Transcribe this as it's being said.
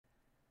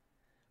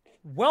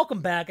Welcome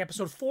back,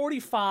 episode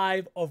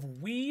 45 of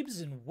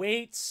Weebs and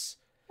Weights.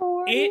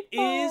 45. It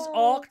is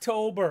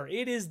October.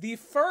 It is the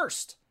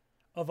 1st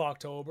of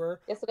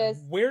October. Yes, it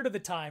is. Where did the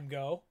time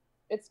go?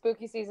 It's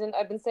spooky season.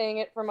 I've been saying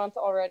it for a month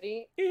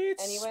already.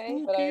 It's anyway,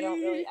 spooky. But I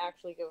don't really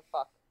actually give a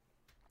fuck.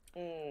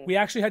 We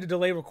actually had to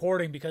delay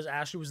recording because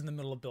Ashley was in the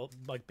middle of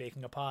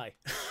baking a pie.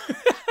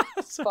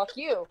 So, fuck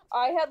you.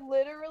 I had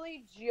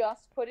literally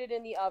just put it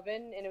in the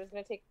oven and it was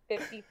going to take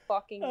 50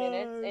 fucking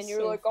minutes. And you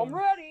were so like, funny. I'm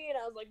ready. And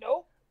I was like,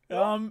 nope.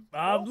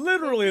 I'm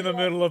literally in the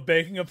middle of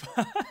baking a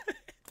pie.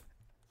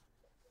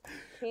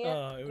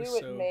 Can't it was do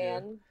it, so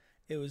man.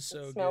 good. It was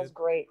so It smells good.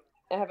 great.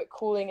 I have it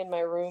cooling in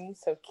my room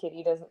so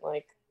Kitty doesn't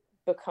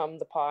become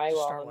the pie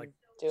while Start I'm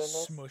doing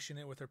this. smushing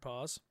it with her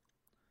paws.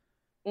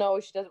 No,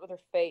 she does it with her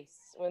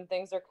face. When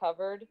things are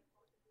covered,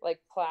 like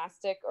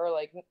plastic or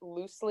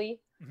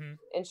loosely,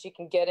 and she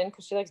can get in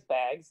because she likes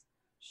bags,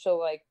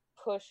 she'll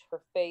push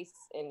her face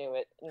into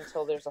it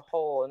until there's a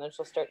hole, and then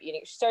she'll start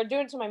eating. She started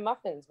doing it to my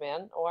muffins,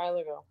 man, a while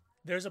ago.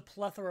 There's a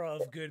plethora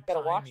of good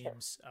Gotta pie watch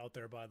memes out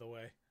there, by the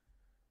way.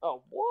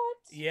 Oh, what?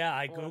 Yeah,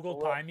 I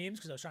googled pie memes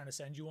because I was trying to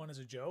send you one as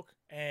a joke,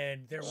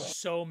 and there were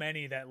so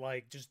many that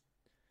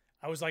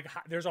I was like,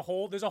 there's a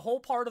whole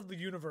part of the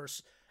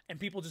universe, and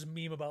people just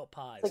meme about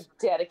pies. It's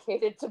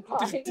dedicated to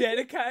pie.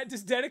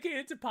 Just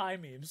dedicated to pie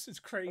memes. It's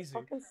crazy.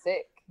 That's fucking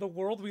sick. The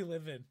world we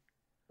live in.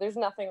 There's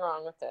nothing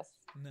wrong with this.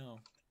 No.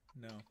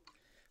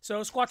 So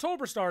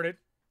Squatober started.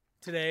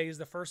 Today is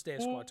the first day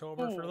of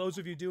Squatober. For those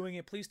of you doing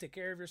it, please take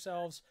care of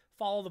yourselves.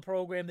 Follow the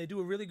program. They do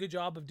a really good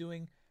job of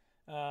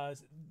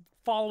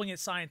following it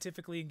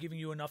scientifically and giving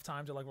you enough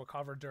time to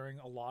recover during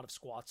a lot of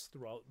squats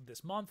throughout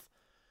this month.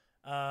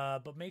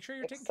 But make sure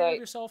you're taking care of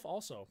yourself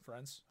also,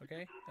 friends.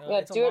 Okay?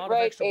 Do it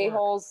right,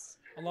 a-holes.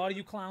 A lot of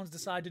you clowns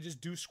decide to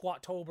just do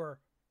Squatober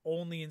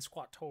only in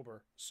Squatober.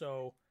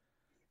 So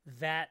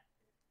that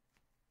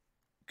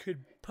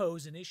could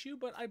pose an issue,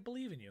 but I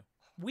believe in you.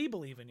 We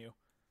believe in you.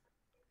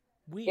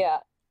 Yeah.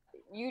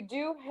 You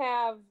do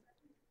have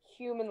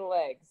human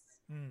legs.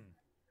 And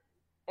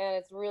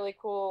it's really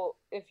cool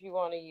if you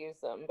want to use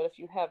them. But if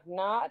you have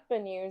not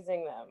been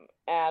using them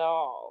at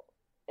all,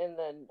 and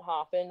then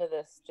hop into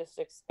this, just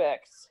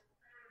expect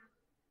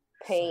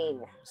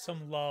pain.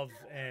 Some love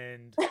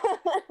and...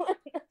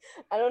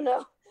 I don't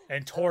know.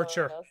 And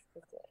torture.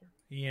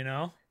 You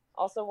know?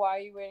 Also, why are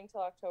you waiting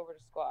till October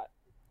to squat?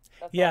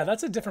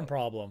 That's a different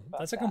problem.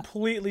 That's a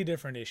completely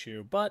different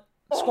issue. But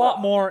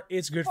squat more,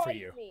 it's good for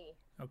you.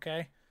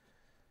 Okay?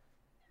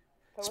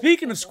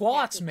 Speaking of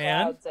squats,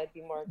 man,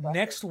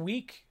 next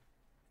week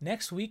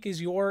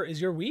is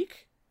your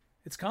week.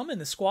 It's coming.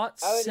 The squat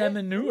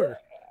seminar.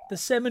 The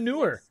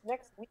seminar.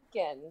 Next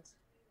weekend.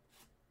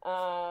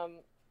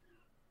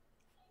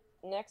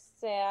 Next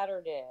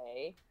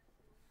Saturday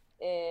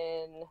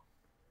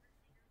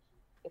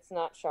it's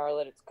not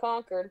Charlotte, it's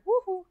Concord.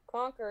 Woohoo!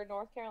 Concord,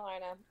 North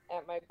Carolina,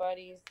 at my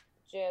buddy's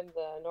gym,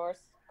 the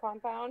North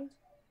Compound.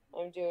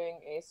 I'm doing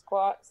a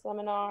squat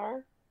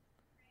seminar,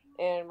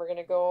 and we're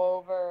gonna go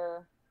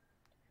over.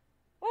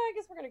 I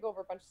guess we're gonna go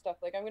over a bunch of stuff.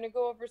 I'm gonna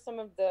go over some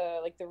of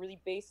the the really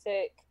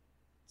basic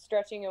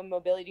stretching and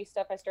mobility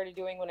stuff I started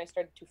doing when I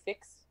started to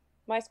fix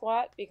my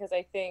squat, because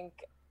I think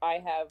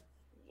I have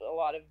a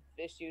lot of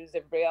issues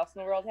everybody else in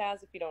the world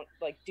has. If you don't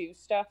do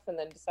stuff and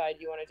then decide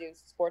you want to do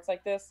sports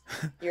like this,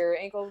 your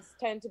ankles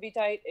tend to be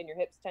tight and your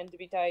hips tend to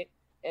be tight,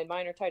 and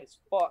mine are tight as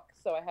fuck.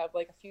 So I have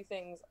a few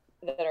things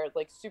that are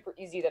super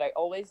easy that I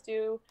always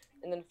do,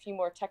 and then a few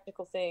more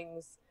technical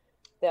things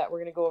that we're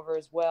going to go over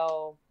as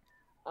well,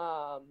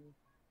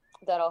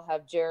 that I'll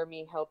have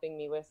Jeremy helping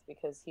me with,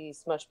 because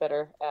he's much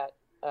better at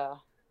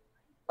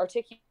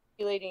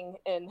articulating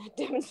and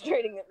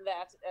demonstrating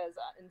that as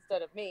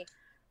instead of me.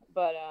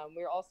 But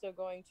we're also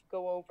going to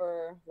go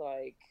over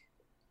I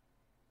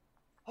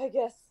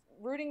guess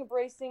rooting and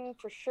bracing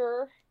for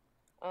sure.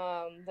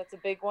 That's a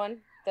big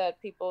one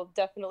that people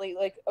definitely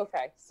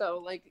okay,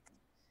 so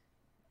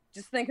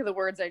just think of the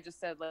words I just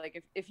said.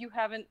 If you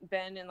haven't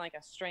been in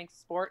a strength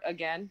sport,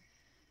 again,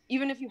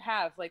 even if you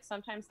have,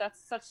 sometimes that's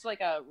such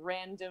a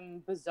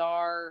random,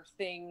 bizarre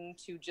thing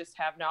to just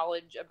have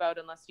knowledge about,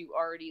 unless you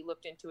already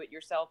looked into it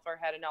yourself or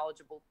had a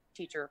knowledgeable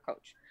teacher or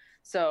coach.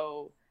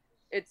 So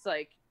it's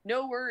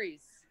no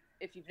worries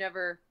if you've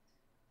never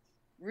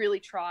really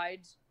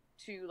tried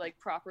to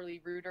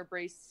properly root or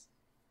brace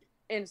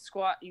in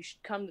squat. You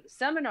should come to the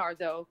seminar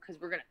though,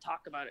 because we're going to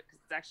talk about it, because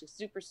it's actually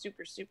super,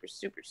 super, super,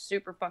 super,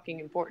 super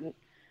fucking important.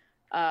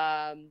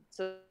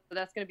 So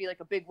that's going to be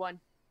a big one.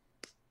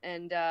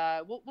 And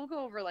we'll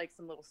go over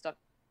some little stuff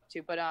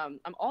too. But I'm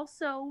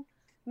also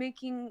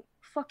making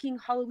fucking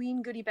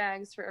Halloween goodie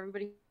bags for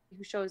everybody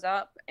who shows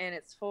up, and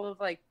it's full of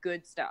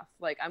good stuff.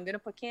 I'm gonna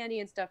put candy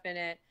and stuff in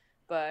it,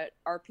 but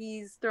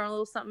RP's throwing a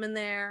little something in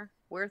there.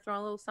 We're throwing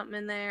a little something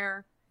in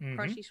there.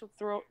 Crunchy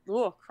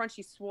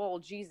Crunchy Swole.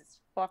 Jesus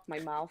fuck my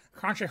mouth.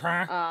 Crunchy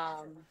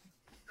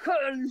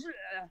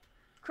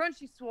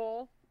Crunchy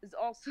Swole is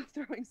also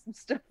throwing some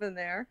stuff in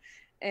there,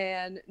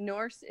 and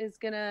Norse is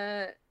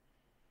gonna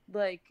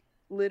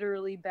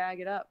literally bag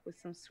it up with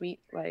some sweet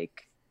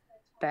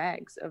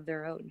bags of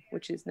their own,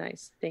 which is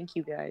nice. Thank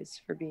you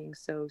guys for being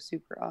so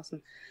super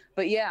awesome.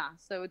 But yeah,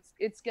 so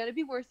it's gonna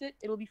be worth it.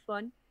 It'll be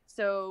fun.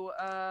 So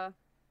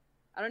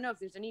I don't know if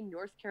there's any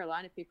North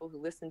Carolina people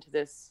who listen to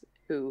this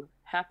who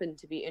happen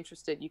to be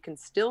interested. You can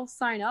still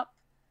sign up.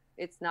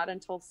 It's not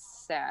until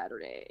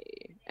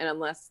Saturday, and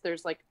unless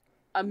there's like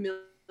a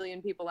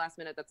million people last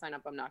minute that sign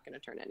up, I'm not going to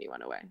turn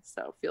anyone away.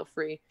 So feel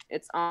free.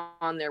 It's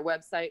on their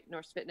website,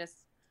 Norse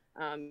Fitness.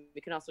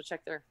 You can also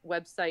check their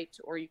website,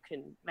 or you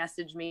can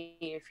message me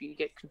if you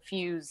get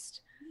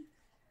confused.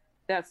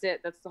 That's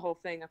it. That's the whole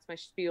thing. That's my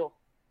spiel.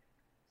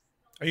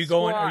 Are you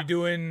going? Are you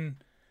doing?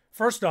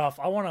 First off,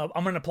 I'm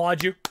gonna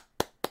applaud you.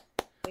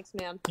 Thanks,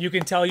 man. You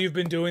can tell you've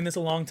been doing this a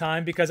long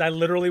time, because I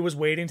literally was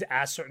waiting to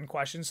ask certain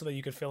questions so that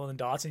you could fill in the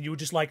dots, and you would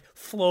just like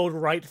flowed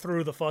right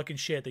through the fucking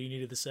shit that you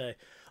needed to say.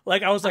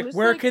 Like, I was like,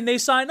 where can they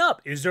sign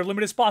up? Is there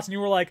limited spots? And you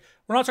were like,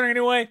 we're not turning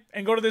away,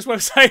 and go to this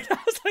website. I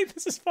was like,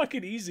 this is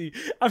fucking easy.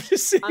 I'm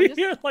just sitting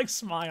here like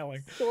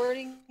smiling.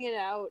 Sorting it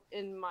out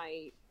in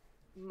my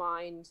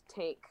mind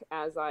tank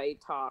as I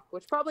talk,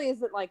 which probably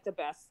isn't like the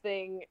best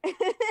thing in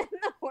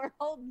the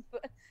world,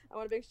 but I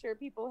want to make sure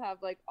people have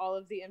like all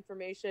of the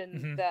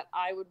information that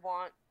I would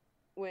want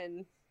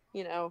when,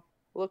 you know,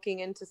 looking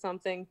into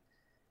something.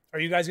 Are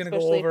you guys going to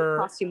go over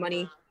cost you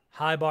money,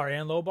 high bar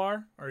and low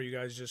bar, or are you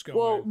guys just going?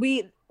 Well,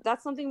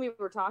 that's something we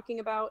were talking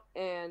about,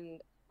 and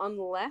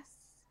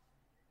unless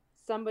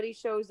somebody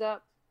shows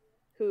up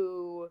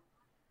who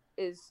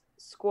is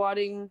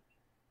squatting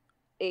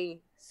a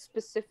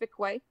specific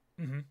way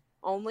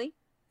only,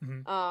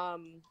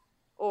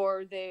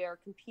 or they are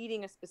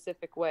competing a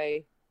specific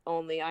way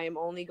only, I am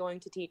only going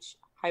to teach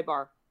high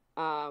bar.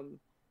 I'm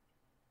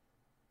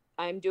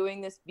doing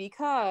this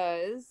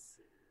because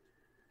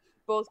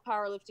both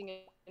powerlifting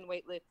and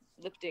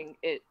weightlifting,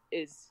 it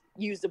is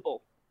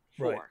usable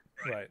for.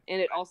 Right. And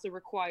it also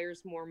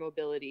requires more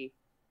mobility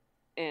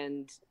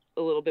and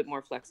a little bit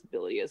more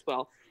flexibility as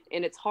well.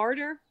 And it's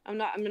harder. I'm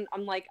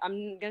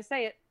gonna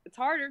say it. It's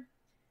harder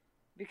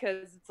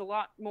because it's a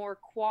lot more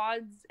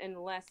quads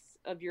and less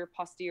of your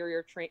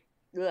posterior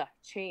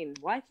chain.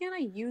 Why can't I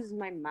use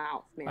my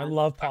mouth, man? I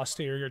love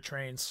posterior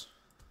trains.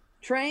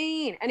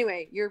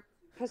 Anyway, your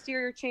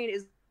posterior chain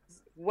is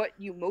what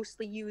you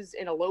mostly use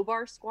in a low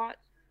bar squat,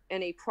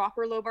 and a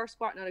proper low bar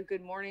squat, not a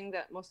good morning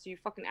that most of you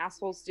fucking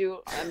assholes do.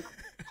 I'm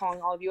calling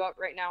all of you out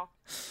right now.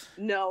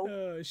 No.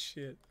 Oh,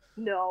 shit.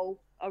 No.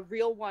 A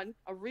real one,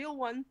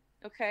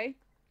 okay?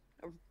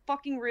 A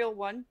fucking real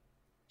one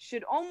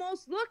should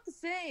almost look the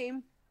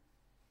same.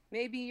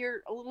 Maybe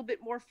you're a little bit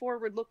more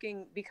forward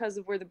looking because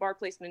of where the bar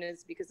placement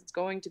is, because it's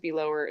going to be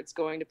lower. It's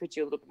going to put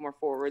you a little bit more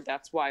forward.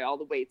 That's why all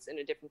the weight's in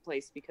a different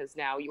place, because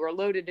now you are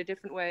loaded a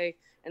different way,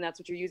 and that's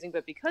what you're using.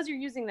 But because you're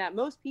using that,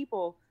 most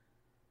people,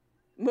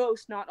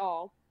 not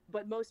all,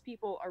 but most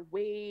people are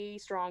way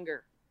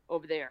stronger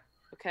over there,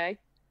 okay?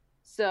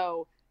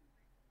 So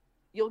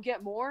you'll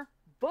get more,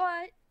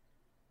 but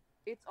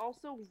it's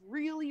also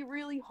really,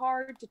 really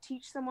hard to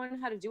teach someone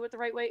how to do it the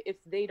right way if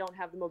they don't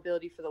have the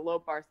mobility for the low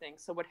bar thing.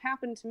 So what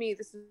happened to me,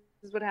 this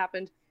is what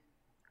happened.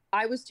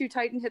 I was too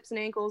tight in hips and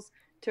ankles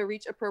to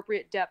reach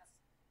appropriate depth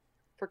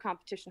for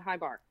competition high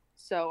bar.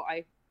 So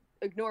I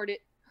ignored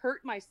it,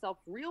 hurt myself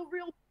real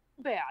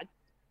bad,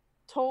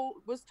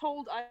 was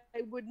told I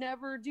would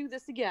never do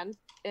this again,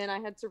 and I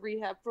had to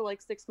rehab for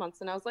like 6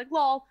 months, and I was like,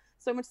 lol,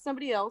 so much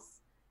somebody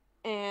else.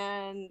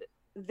 And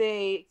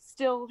they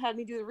still had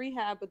me do the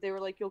rehab, but they were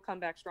like, you'll come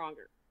back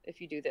stronger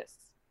if you do this.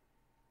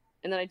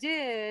 And then I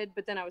did,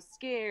 but then I was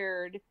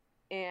scared,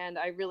 and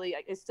I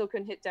still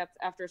couldn't hit depth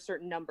after a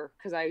certain number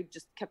because I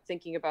just kept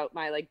thinking about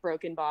my like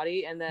broken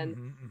body. And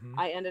then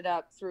I ended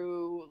up,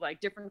 through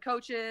like different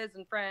coaches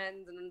and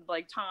friends and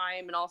like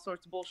time and all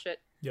sorts of bullshit,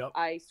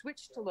 I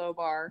switched to low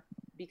bar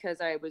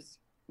because I was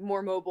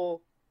more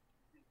mobile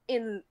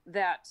in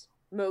that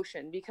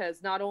motion,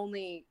 because not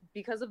only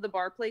because of the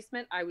bar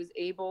placement, I was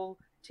able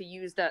to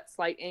use that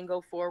slight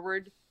angle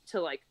forward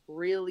to like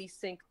really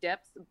sink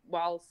depth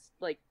while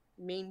like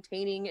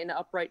maintaining an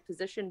upright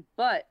position.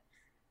 But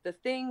the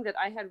thing that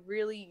I had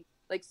really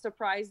like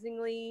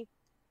surprisingly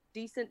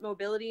decent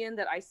mobility in,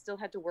 that I still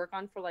had to work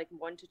on for like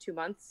 1 to 2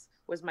 months,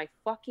 was my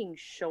fucking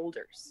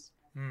shoulders.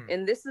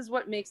 And this is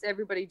what makes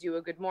everybody do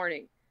a good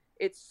morning.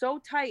 It's so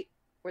tight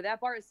where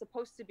that bar is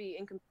supposed to be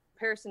in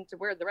comparison to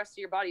where the rest of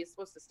your body is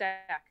supposed to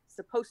stack,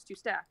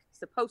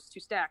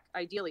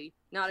 ideally.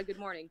 Not a good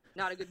morning.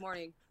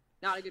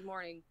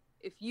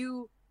 If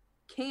you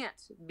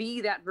can't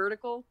be that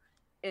vertical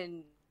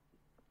and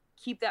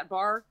keep that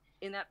bar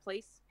in that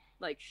place,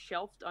 like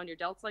shelved on your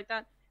delts like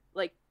that,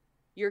 like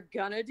you're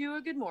gonna do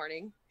a good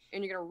morning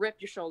and you're gonna rip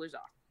your shoulders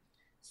off.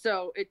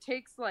 So it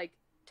takes like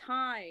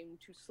time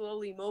to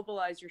slowly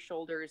mobilize your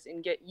shoulders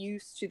and get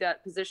used to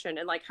that position,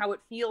 and like how it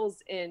feels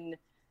in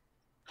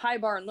high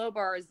bar and low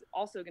bar is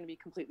also going to be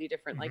completely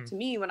different. Like to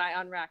me, when I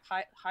unrack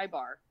high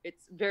bar,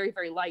 it's very,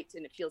 very light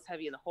and it feels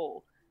heavy in the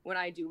hole. When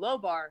I do low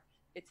bar,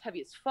 it's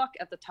heavy as fuck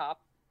at the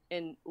top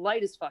and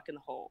light as fuck in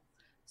the hole.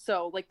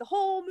 So like the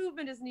whole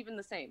movement isn't even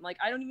the same. Like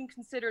I don't even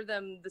consider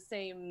them the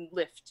same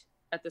lift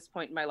at this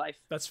point in my life.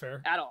 That's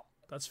fair. At all.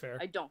 That's fair.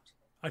 I don't.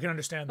 I can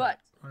understand but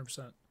that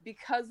 100%.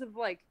 Because of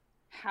like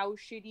how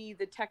shitty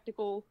the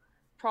technical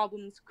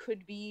problems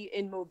could be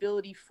in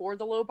mobility for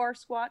the low bar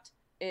squat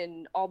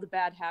and all the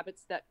bad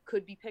habits that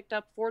could be picked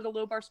up for the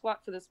low bar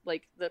squat for this,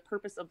 like the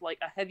purpose of like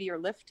a heavier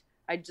lift,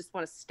 I just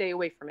want to stay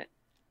away from it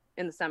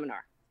in the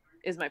seminar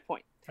is my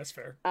point. That's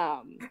fair.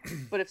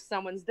 But if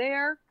someone's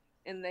there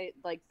and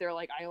they're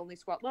like, I only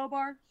squat low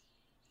bar,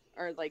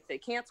 or like they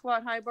can't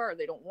squat high bar, or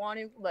they don't want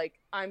to, like,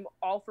 I'm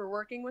all for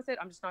working with it.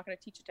 I'm just not going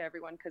to teach it to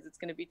everyone because it's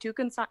going to be too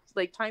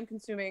time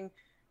consuming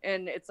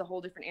and it's a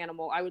whole different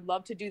animal. I would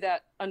love to do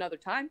that another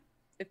time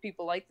if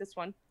people like this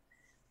one.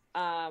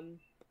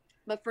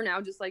 But for now,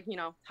 just like,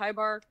 high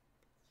bar,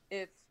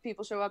 if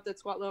people show up that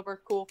squat low bar,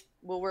 cool,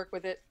 we'll work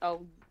with it.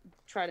 I'll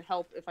try to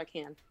help if I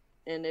can.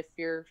 And if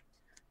you're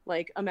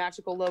like a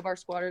magical low bar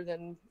squatter,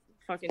 then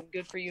fucking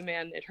good for you,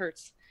 man. It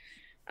hurts.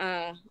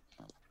 But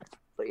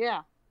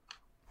yeah.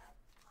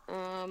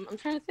 I'm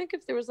trying to think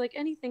if there was like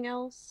anything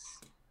else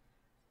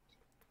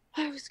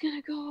I was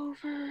gonna go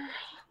over.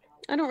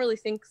 I don't really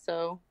think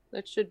so.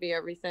 That should be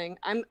everything.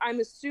 I'm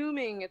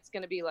assuming it's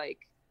gonna be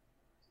like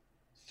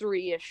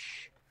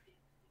 3-ish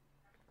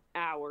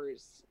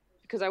hours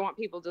because I want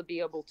people to be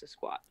able to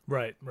squat.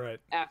 Right.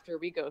 After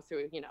we go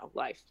through,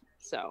 life.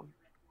 So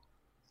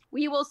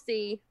we will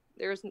see.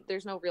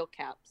 There's no real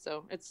cap.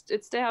 So it's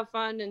to have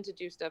fun and to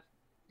do stuff,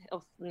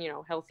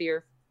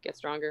 healthier, get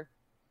stronger.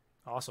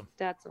 Awesome.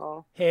 That's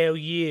all. Hell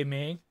yeah,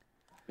 man.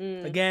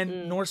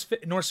 Again,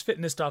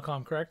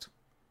 NorseFitness.com, correct?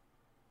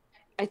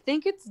 I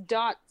think it's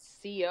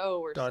 .co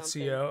or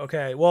something. .co.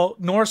 Okay. Well,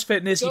 Norse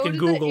Fitness, you can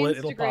Google it.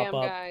 It'll pop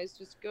up. Guys,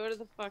 just go to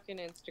the fucking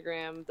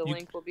Instagram. The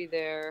link will be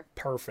there.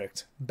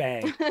 Perfect.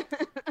 Bang.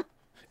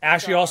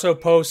 Ashley also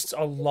posts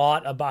a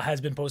lot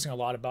has been posting a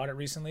lot about it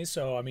recently.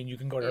 So, I mean, you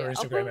can go to her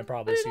Instagram and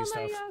probably see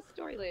stuff. My,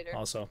 story later.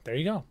 Also, there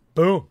you go.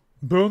 Boom.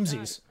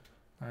 Boomsies.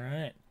 All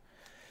right.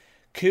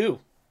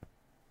 Cool.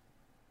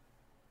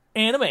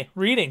 Anime,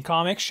 reading,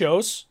 comics,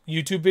 shows,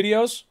 YouTube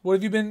videos. What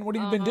have you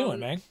been doing,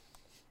 man?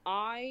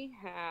 I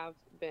have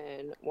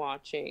been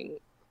watching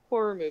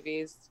horror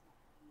movies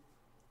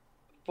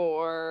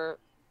for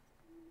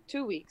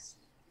 2 weeks.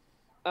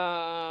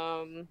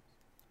 I'm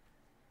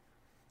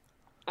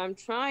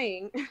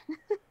trying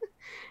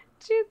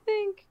to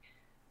think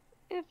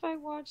if I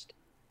watched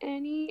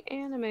any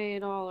anime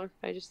at all or if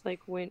I just like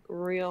went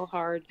real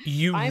hard.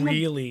 You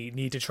really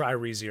need to try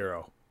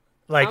ReZero.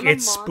 Like,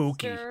 it's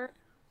spooky.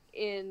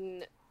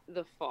 In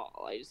the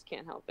fall, I just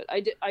can't help it.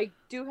 I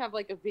do have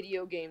like a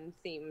video game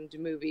themed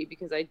movie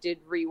because I did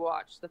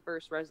rewatch the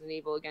first Resident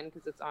Evil again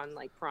because it's on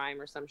like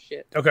Prime or some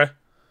shit. Okay.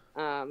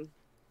 I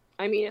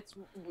mean, it's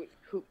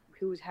who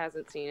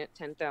hasn't seen it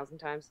 10,000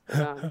 times.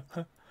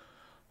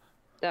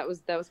 That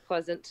was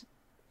pleasant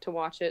to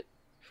watch it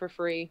for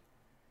free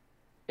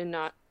and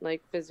not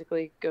like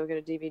physically go get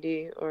a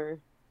DVD or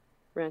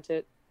rent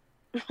it.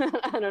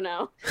 I don't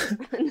know.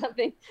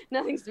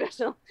 Nothing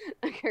special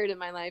occurred in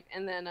my life.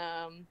 And then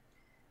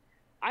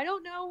I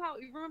don't know how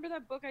you remember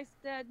that book I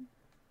said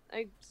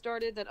I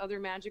started, that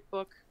other magic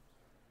book?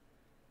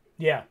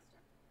 Yeah.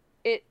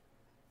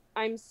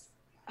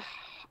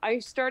 I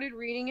started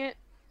reading it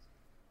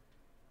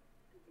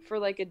for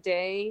like a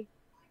day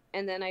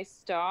and then I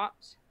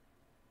stopped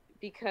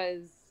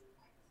because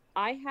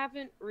I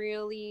haven't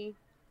really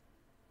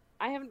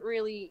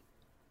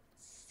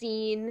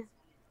seen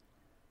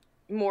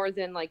more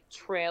than like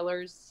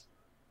trailers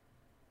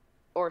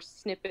or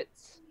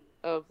snippets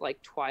of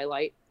like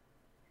Twilight,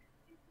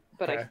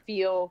 but okay. I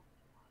feel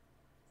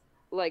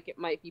like it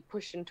might be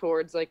pushing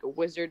towards like a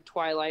wizard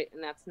Twilight,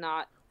 and that's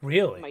not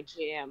really my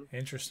jam.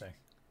 Interesting.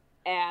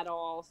 At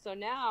all. So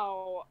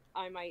now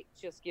I might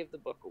just give the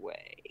book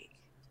away.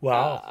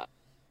 Wow.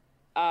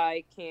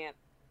 I can't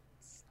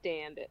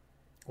stand it.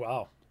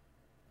 Wow.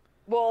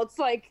 Well, it's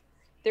like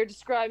they're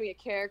describing a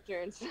character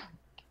and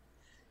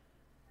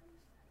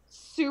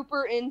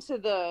super into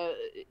the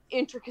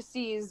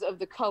intricacies of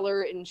the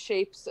color and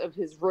shapes of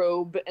his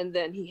robe, and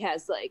then he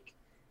has like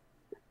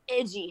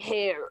edgy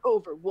hair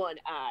over one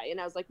eye,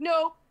 and I was like,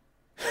 nope,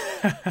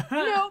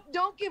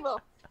 don't give a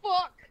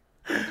fuck.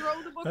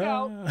 Throw the book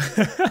out,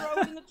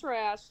 throw it in the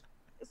trash.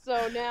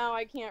 So now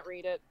I can't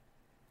read it.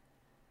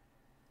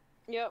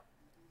 Yep,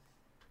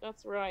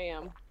 that's where I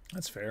am.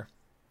 That's fair.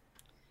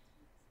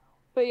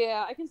 But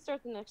yeah, I can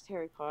start the next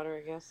Harry Potter,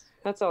 I guess.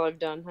 That's all I've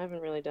done. I haven't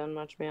really done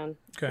much, man.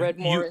 Okay. Read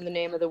more in the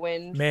Name of the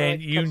Wind.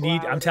 Man,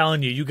 like I'm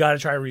telling you got to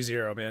try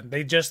ReZero, man.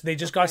 They just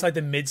got to like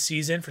the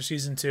mid-season for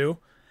season 2.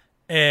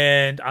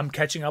 And I'm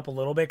catching up a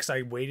little bit because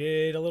I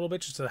waited a little bit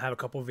just to have a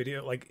couple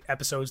video like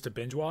episodes to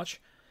binge watch.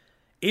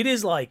 It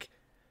is like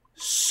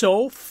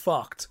so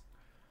fucked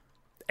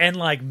and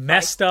like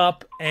messed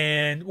up,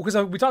 and because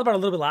we talked about it a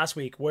little bit last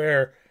week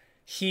where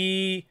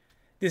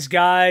this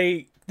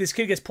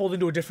kid gets pulled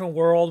into a different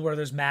world where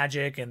there's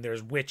magic and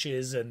there's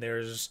witches and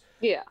there's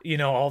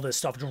all this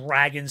stuff,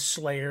 dragon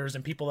slayers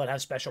and people that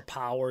have special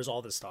powers,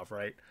 all this stuff,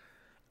 right?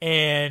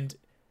 And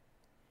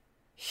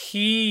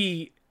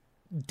he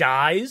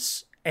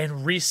dies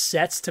and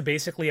resets to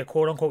basically a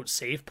quote-unquote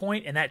save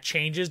point, and that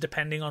changes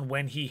depending on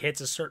when he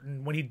hits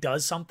when he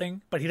does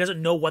something, but he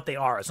doesn't know what they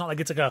are. It's not like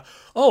it's like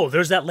oh,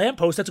 there's that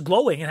lamppost that's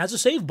glowing and has a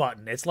save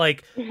button. It's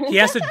like he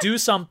has to do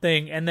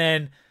something, and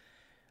then,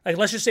 like,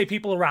 let's just say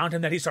people around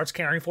him that he starts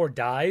caring for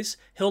dies,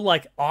 he'll,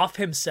 like, off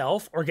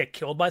himself or get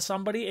killed by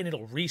somebody, and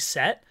it'll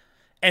reset,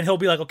 and he'll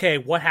be like, okay,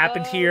 what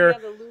happened here? Yeah,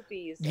 the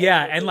loopies.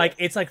 Yeah, and, like,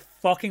 it's, like,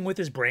 fucking with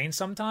his brain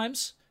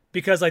sometimes,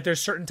 because, like,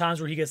 there's certain times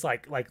where he gets,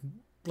 like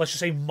let's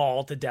just say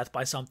mauled to death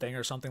by something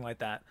or something like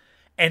that.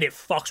 And it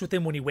fucks with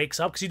him when he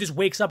wakes up, because he just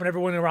wakes up and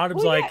everyone around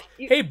him's like,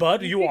 hey,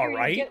 bud, are you all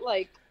right? You get,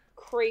 like,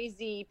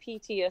 crazy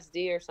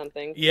PTSD or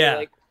something. Yeah. For,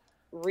 like,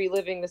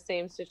 reliving the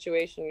same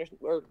situation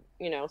or,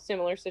 you know,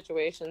 similar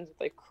situations with,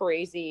 like,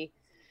 crazy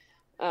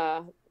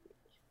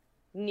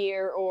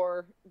near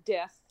or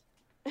death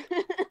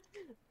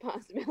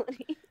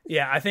possibility.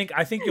 Yeah, I think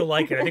you'll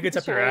like it. I think it's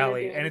up your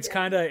alley. And it's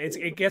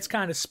it gets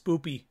kind of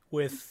spoopy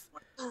with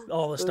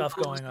all the stuff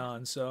going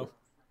on, so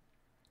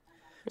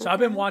I've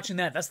been watching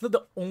that. That's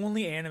the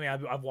only anime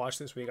I've watched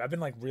this week. I've been,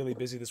 like, really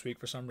busy this week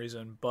for some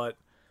reason, but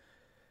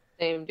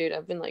same, dude.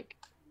 I've been, like,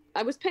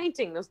 I was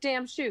painting those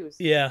damn shoes.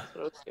 Yeah.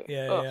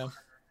 Yeah.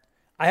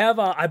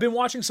 I've been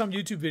watching some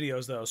YouTube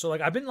videos though. So,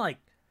 like, I've been, like,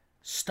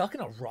 stuck in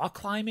a rock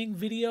climbing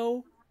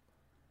video.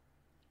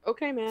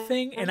 Okay, man.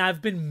 Thing, and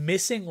I've been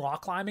missing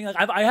rock climbing. Like,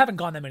 I haven't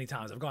gone that many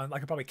times. I've gone, I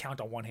could probably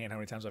count on one hand how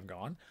many times I've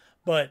gone,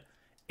 but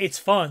it's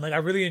fun. Like, I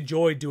really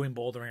enjoyed doing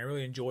bouldering. I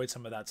really enjoyed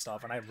some of that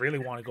stuff, and I really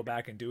want to go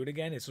back and do it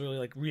again. It's really,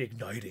 like,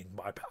 reigniting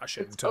my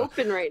passion to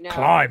open right now.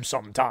 Climb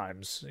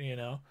sometimes, you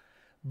know.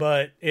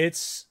 But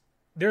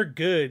they're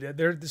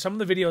good. Some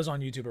of the videos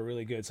on YouTube are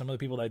really good. Some of the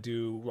people that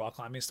do rock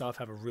climbing stuff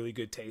have a really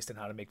good taste in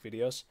how to make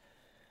videos.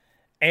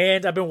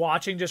 And I've been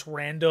watching just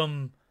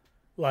random,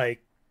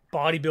 like,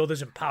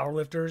 bodybuilders and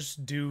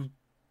powerlifters do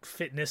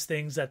fitness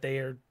things that they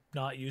are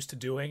not used to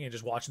doing, and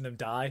just watching them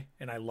die,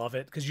 and I love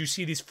it, because you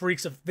see these freak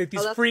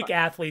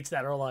athletes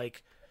that are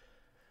like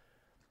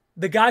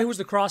the guy who was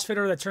the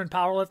CrossFitter that turned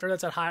powerlifter,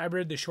 that's that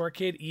hybrid, the short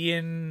kid,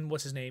 Ian,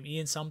 what's his name,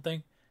 Ian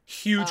something,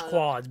 huge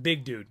quads,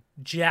 big dude,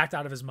 jacked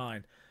out of his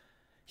mind.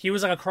 He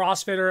was like a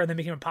CrossFitter and then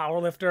became a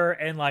powerlifter,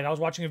 and, like, I was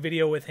watching a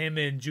video with him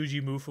and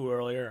Juji Mufu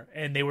earlier,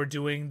 and they were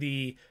doing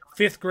the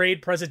 5th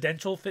grade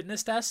presidential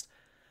fitness test.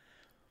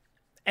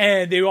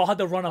 And they all had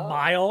to run a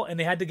mile, and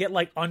they had to get,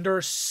 like,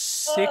 under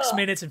 6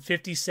 minutes and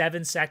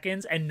 57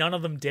 seconds, and none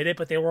of them did it,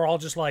 but they were all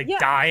just, like,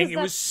 dying. It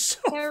was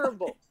so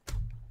terrible.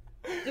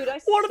 Dude,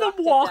 one of them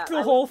walked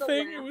the whole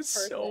thing. It was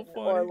so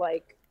funny. Or,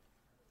 like,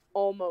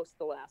 almost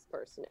the last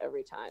person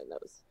every time.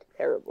 That was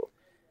terrible.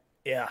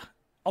 Yeah.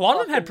 A lot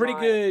of them had pretty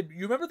good...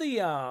 You remember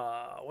the,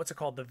 what's it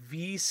called? The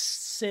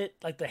V-sit,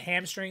 like the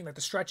hamstring, like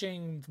the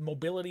stretching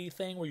mobility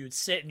thing, where you'd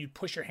sit and you'd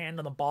push your hand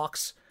on the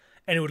box,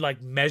 and it would,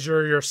 like,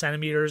 measure your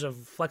centimeters of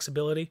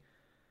flexibility.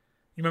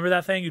 You remember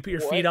that thing? You put your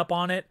feet up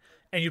on it,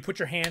 and you put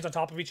your hands on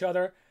top of each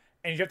other,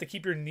 and you have to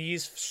keep your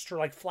knees,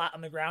 like, flat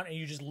on the ground, and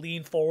you just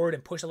lean forward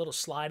and push a little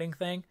sliding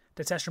thing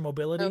to test your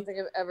mobility. I don't think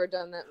I've ever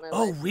done that in my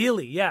life. Oh,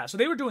 really? Yeah. So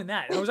they were doing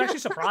that. And I was actually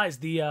surprised.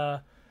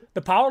 The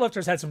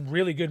powerlifters had some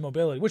really good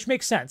mobility, which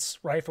makes sense,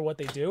 right, for what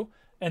they do,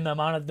 and the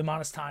amount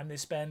of time they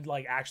spend,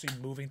 like, actually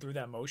moving through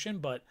that motion,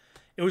 but...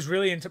 It was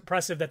really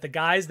impressive that the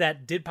guys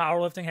that did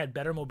powerlifting had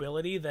better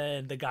mobility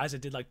than the guys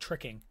that did, like,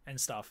 tricking and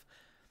stuff.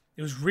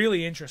 It was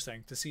really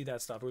interesting to see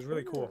that stuff. It was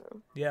really cool.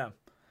 Yeah.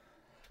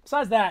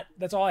 Besides that,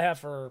 that's all I have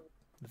for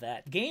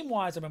that.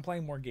 Game-wise, I've been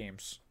playing more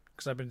games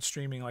because I've been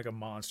streaming like a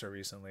monster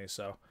recently,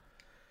 so.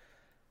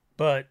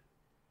 But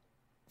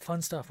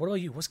fun stuff. What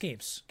about you? What's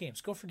games? Games.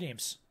 Go for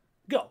games.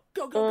 Go.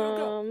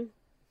 Go.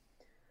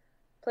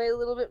 Play a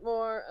little bit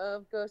more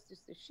of Ghost of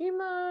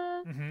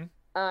Tsushima. Mm-hmm.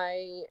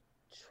 I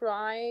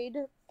tried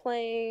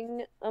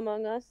playing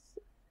Among Us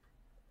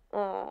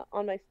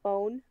on my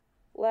phone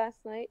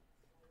last night.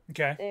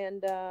 Okay.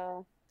 And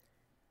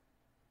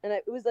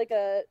it was like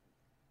a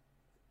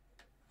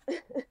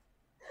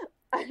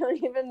I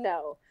don't even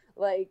know.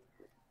 Like,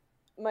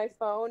 my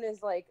phone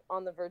is, like,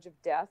 on the verge of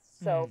death,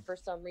 so for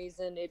some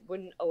reason it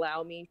wouldn't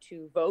allow me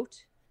to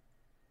vote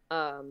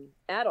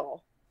at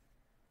all.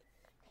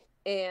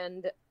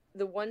 And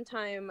the one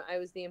time I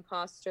was the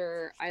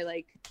imposter, I,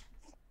 like,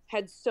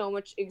 had so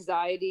much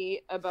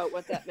anxiety about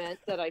what that meant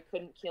that I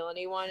couldn't kill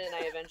anyone, and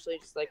I eventually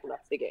just, like,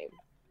 left the game.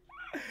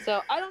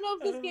 So I don't know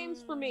if this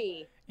game's for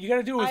me. You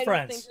gotta do it with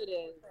friends. I don't think it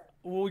is.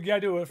 Well, you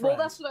gotta do it with friends. Well,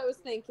 that's what I was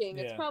thinking.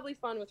 Yeah. It's probably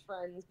fun with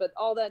friends, but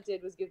all that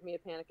did was give me a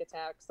panic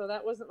attack, so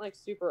that wasn't, like,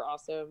 super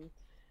awesome.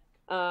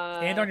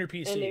 And on your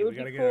PC. And it would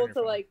be cool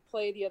to, like,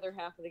 play the other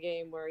half of the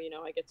game where, you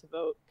know, I get to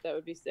vote. That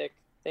would be sick.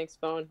 Thanks,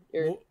 phone.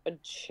 You're a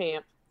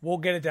champ. We'll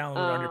get it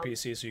downloaded on your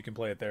PC so you can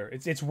play it there.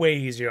 It's way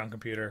easier on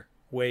computer.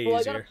 Way easier.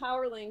 Well, I got a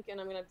power link, and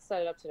I'm going to have to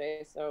set it up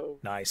today, so...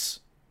 Nice.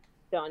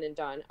 Done and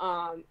done.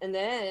 And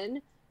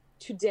then,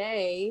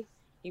 today,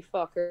 you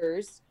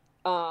fuckers,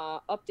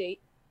 update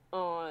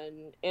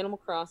on Animal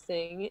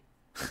Crossing,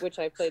 which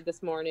I played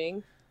this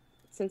morning.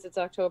 Since it's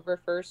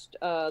October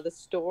 1st, the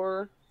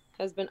store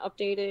has been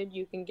updated.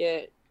 You can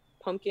get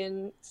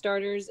pumpkin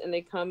starters, and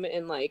they come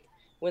in, like,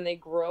 when they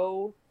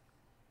grow,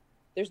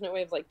 there's no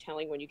way of like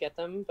telling when you get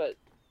them, but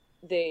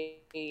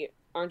they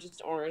aren't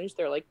just orange.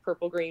 They're like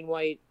purple, green,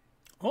 white,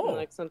 and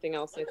like something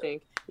else, I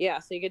think. Yeah,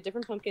 so you get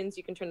different pumpkins.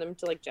 You can turn them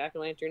into like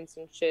jack-o'-lanterns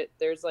and shit.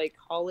 There's like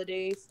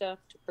holiday stuff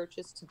to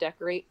purchase to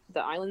decorate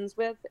the islands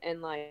with,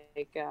 and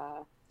like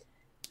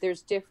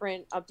there's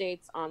different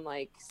updates on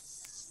like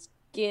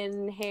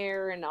skin,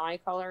 hair, and eye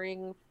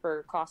coloring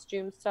for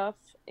costume stuff,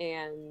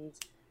 and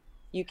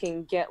you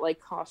can get like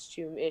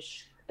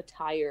costume-ish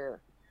attire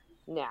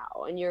now,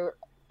 and you're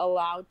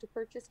allowed to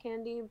purchase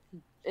candy,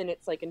 and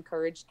it's like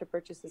encouraged to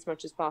purchase as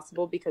much as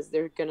possible because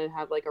they're gonna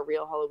have like a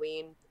real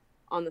Halloween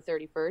on the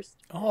 31st.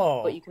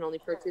 But you can only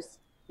purchase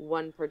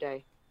one per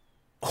day.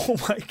 Oh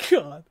my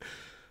god.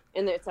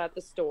 And it's at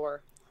the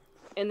store.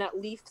 And that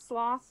Leaf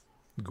Sloth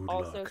Good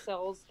also luck.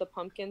 sells the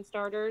pumpkin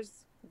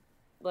starters,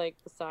 like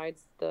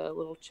besides the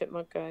little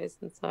chipmunk guys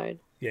inside.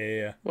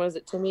 Yeah. What is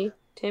it,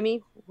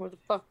 Timmy? Where the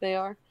fuck they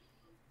are?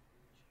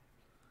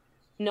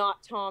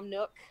 Not Tom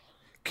Nook.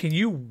 Can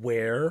you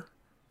wear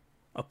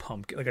a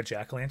pumpkin, like a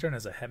jack-o'-lantern,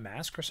 as a head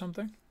mask or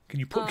something? Can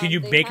you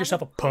make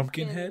yourself a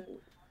pumpkin head?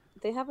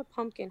 They have a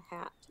pumpkin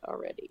hat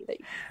already that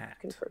you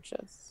can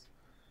purchase.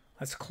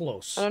 That's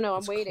close. I don't know.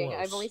 I'm waiting.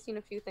 I've only seen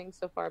a few things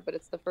so far, but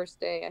it's the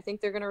first day. I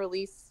think they're going to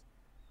release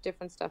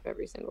different stuff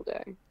every single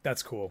day.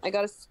 That's cool. I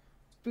got a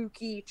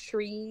spooky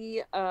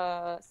tree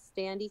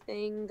standy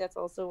thing that's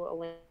also a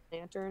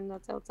lantern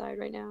that's outside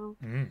right now.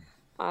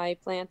 I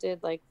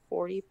planted like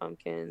 40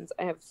 pumpkins.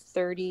 I have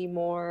 30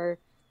 more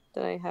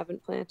that I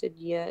haven't planted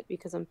yet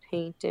because I'm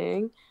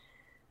painting.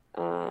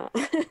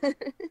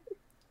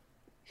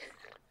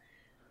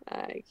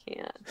 I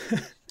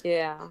can't.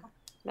 Yeah,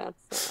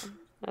 that's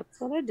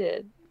what I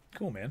did.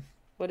 Cool, man.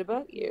 What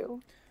about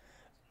you?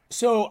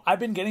 So I've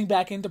been getting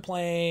back into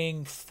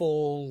playing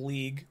full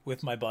League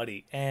with my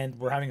buddy, and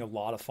we're having a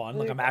lot of fun.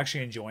 Like, I'm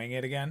actually enjoying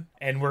it again,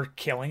 and we're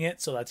killing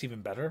it, so that's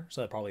even better. So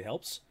that probably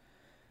helps.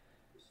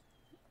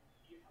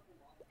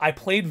 I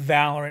played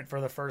Valorant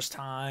for the first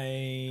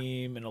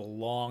time in a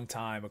long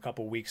time a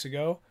couple weeks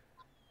ago.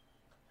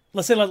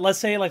 Let's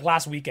say like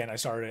last weekend I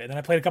started it, and then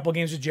I played a couple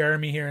games with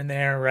Jeremy here and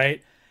there,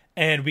 right?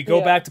 And we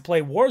go back to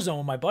play Warzone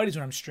with my buddies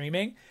when I'm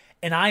streaming,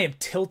 and I am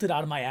tilted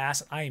out of my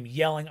ass. I am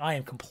yelling. I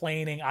am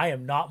complaining. I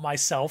am not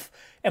myself.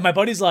 And my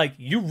buddy's like,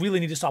 "You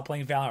really need to stop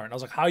playing Valorant." I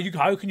was like,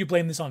 How can you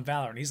blame this on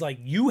Valorant? He's like,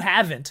 "You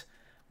haven't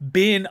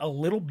been a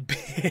little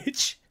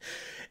bitch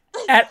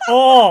at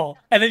all."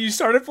 And then you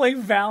started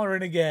playing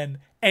Valorant again,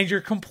 and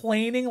you're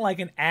complaining like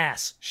an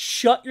ass.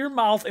 Shut your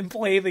mouth and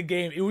play the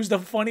game. It was the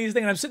funniest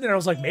thing. And I'm sitting there, I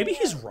was like, maybe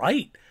he's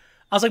right.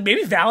 I was like,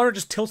 maybe Valorant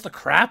just tilts the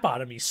crap out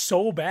of me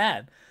so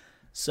bad.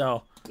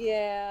 So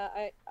yeah,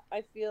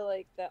 I feel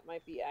like that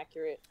might be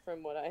accurate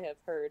from what I have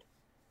heard.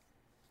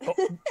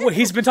 Wait,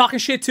 he's been talking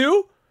shit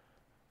too?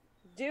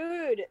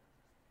 Dude,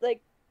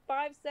 like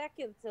 5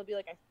 seconds, he'll be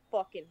like, "I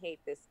fucking hate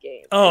this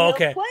game." Oh,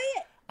 okay. Play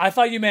it. I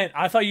thought you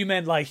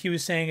meant like he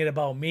was saying it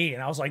about me,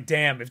 and I was like,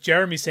 damn, if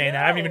Jeremy's saying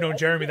that, I haven't even known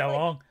Jeremy that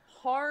long.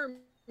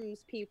 Harms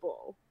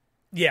people.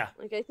 Yeah.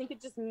 Like, I think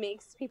it just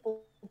makes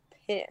people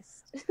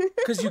pissed.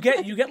 Because you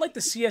get like the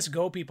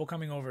CSGO people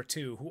coming over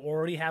too, who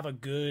already have a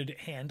good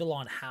handle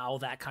on how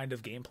that kind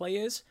of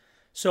gameplay is.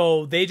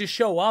 So they just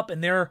show up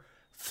and they're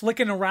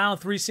flicking around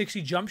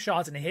 360 jump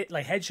shots and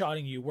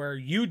headshotting you, where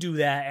you do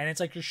that and it's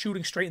like you're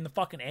shooting straight in the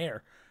fucking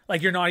air.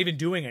 Like you're not even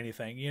doing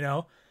anything, you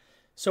know?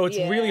 So it's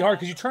really hard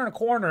because you turn a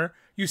corner,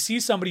 you see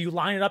somebody, you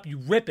line it up, you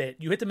rip it,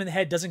 you hit them in the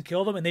head, doesn't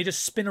kill them, and they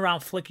just spin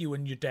around, flick you,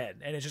 and you're dead.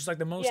 And it's just like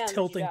the most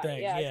tilting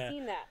thing. Yeah, I've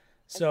seen that.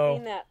 I've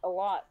seen that a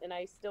lot, and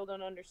I still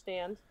don't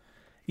understand.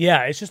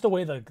 Yeah, it's just the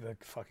way the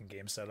fucking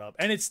game's set up.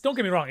 And don't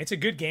get me wrong, it's a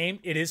good game.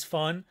 It is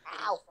fun.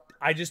 Ow.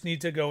 I just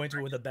need to go into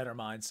it with a better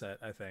mindset,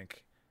 I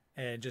think.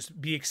 And just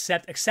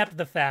accept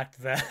the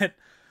fact that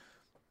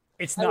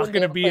it's not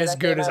going to be as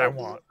good as I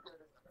want.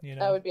 You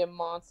know? I would be a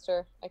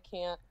monster. I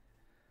can't.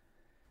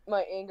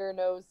 My anger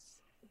knows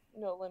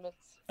no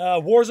limits.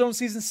 Warzone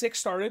Season 6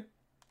 started.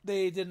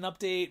 They did an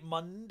update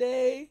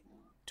Monday,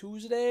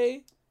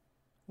 Tuesday,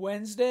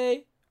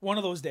 Wednesday. One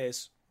of those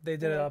days. They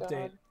did an update.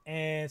 God.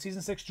 And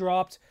Season 6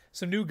 dropped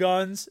some new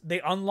guns. They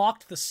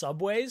unlocked the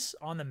subways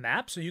on the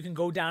map. So you can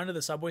go down to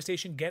the subway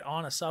station, get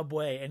on a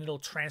subway, and it'll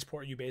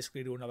transport you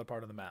basically to another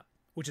part of the map.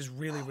 Which is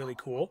really, really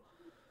cool.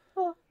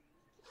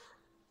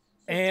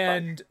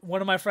 And one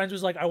of my friends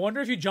was like, I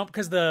wonder if you jump,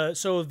 because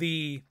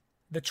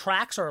the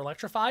tracks are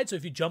electrified, so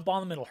if you jump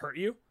on them, it'll hurt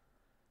you,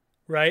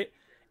 right?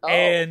 Oh.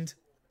 And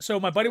so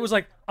my buddy was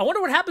like, I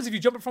wonder what happens if you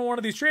jump in front of one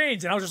of these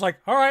trains. And I was just like,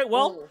 all right,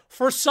 well,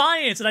 for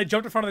science. And I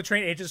jumped in front of the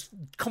train, and it just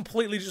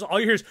completely, all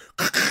you hear is,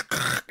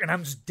 and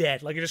I'm just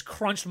dead. Like, it just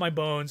crunched my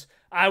bones.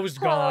 I was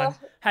gone.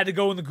 Had to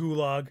go in the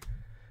gulag.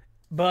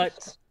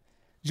 But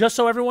just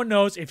so everyone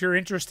knows, if you're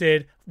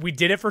interested, we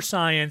did it for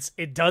science.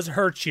 It does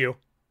hurt you,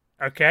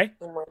 okay?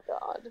 Oh, my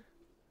God.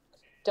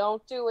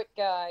 Don't do it,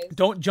 guys.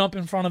 Don't jump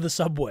in front of the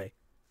subway.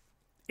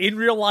 In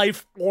real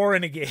life or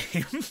in a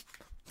game.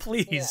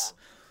 Please. Yeah.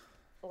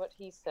 What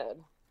he said.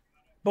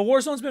 But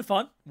Warzone's been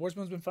fun.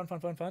 Warzone's been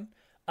fun.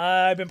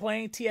 I've been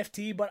playing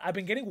TFT, but I've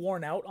been getting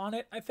worn out on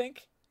it, I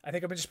think. I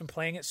think I've just been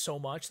playing it so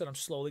much that I'm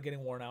slowly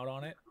getting worn out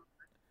on it.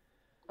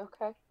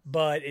 Okay.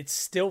 But it's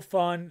still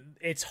fun.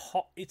 It's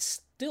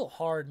still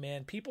hard,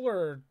 man. People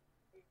are...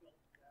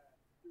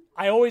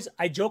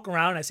 I joke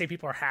around and I say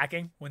people are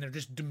hacking when they're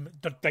just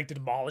like to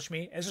demolish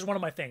me. It's just one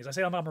of my things. I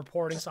say I'm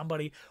reporting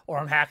somebody or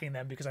I'm hacking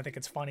them because I think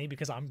it's funny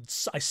because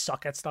I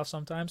suck at stuff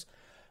sometimes.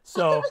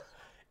 So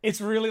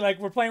it's really like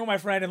we're playing with my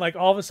friend and like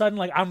all of a sudden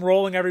like I'm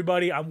rolling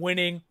everybody, I'm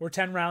winning, we're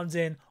 10 rounds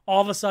in.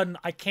 All of a sudden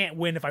I can't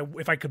win if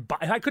I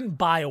couldn't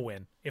buy a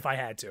win if I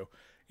had to.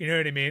 You know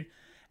what I mean?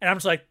 And I'm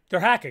just like, they're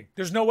hacking.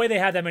 There's no way they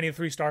had that many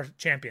 3-star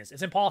champions.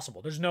 It's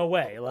impossible. There's no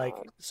way. Like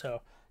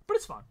so, but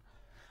it's fun.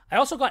 I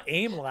also got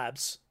Aim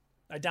Labs.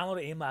 I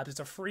downloaded Aim Labs. It's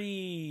a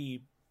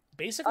free,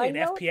 basically an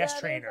FPS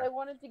trainer. I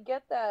wanted to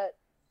get that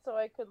so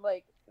I could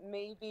like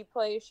maybe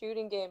play a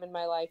shooting game in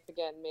my life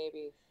again.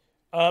 Maybe.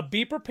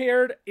 Be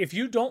prepared if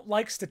you don't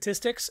like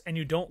statistics and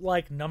you don't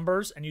like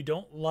numbers and you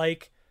don't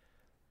like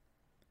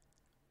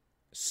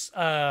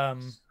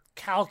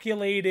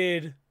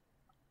calculated.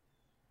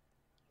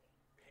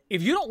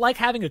 If you don't like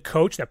having a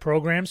coach that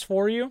programs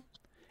for you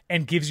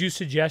and gives you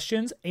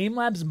suggestions, Aim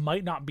Labs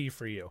might not be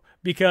for you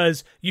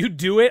because you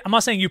do it. I'm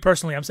not saying you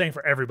personally. I'm saying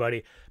for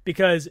everybody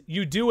because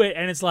you do it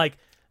and it's like,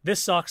 this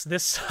sucks,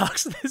 this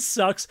sucks, this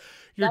sucks.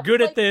 You're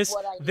good at this.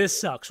 This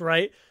sucks,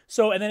 right?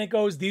 So, and then it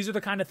goes, these are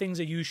the kind of things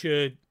that you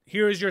should,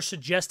 here is your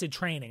suggested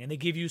training. And they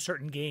give you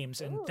certain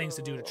games and things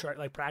to do to try,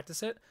 like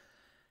practice it.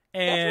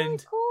 And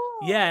that's really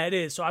cool. Yeah, it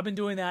is. So I've been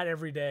doing that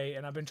every day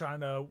and I've been trying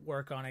to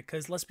work on it.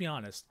 Cause let's be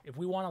honest, if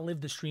we want to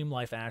live the stream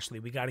life, Ashley,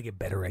 we got to get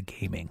better at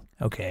gaming.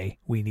 Okay.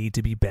 We need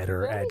to be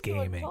better at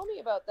gaming. Tell me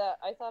about that.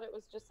 I thought it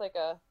was just like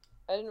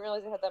I didn't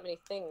realize it had that many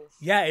things.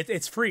 Yeah,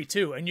 it's free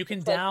too, and you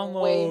can download.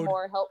 Like way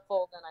more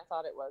helpful than I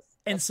thought it was.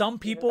 And some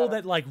people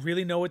that like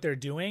really know what they're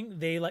doing,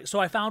 they like. So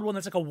I found one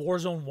that's like a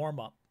Warzone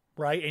warm up,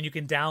 right? And you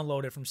can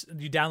download it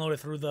download it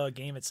through the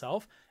game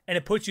itself, and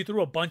it puts you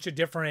through a bunch of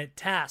different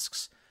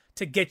tasks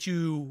to get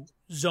you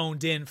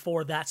zoned in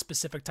for that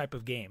specific type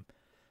of game.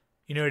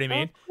 You know what I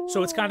mean? Oh, cool.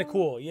 So it's kind of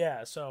cool,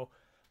 yeah. So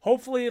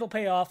hopefully it'll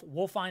pay off.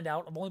 We'll find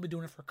out. I've only been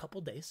doing it for a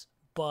couple days,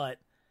 but.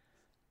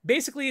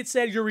 Basically, it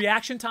said your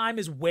reaction time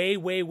is way,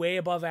 way, way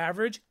above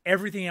average.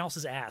 Everything else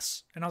is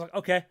ass. And I was like,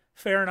 okay,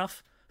 fair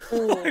enough.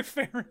 Like,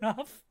 fair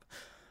enough.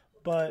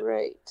 But,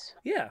 right.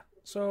 Yeah.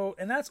 So,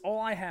 and that's all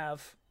I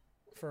have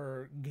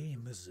for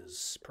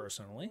games,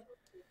 personally.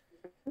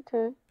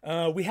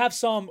 Okay. We have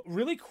some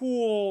really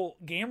cool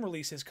game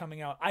releases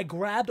coming out. I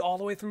grabbed all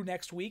the way through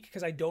next week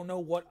because I don't know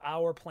what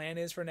our plan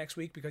is for next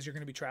week because you're going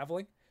to be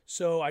traveling.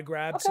 So I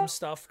grabbed some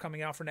stuff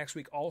coming out for next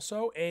week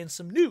also and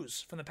some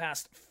news from the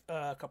past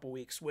couple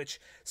weeks, which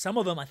some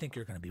of them I think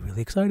you're going to be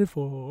really excited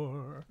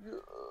for.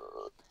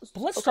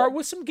 But let's start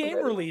with some game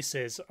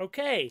releases.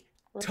 Okay.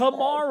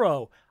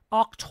 Tomorrow,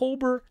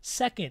 October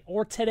 2nd,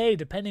 or today,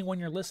 depending when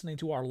you're listening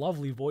to our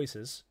lovely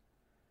voices,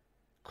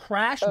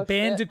 Crash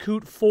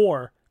Bandicoot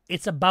 4.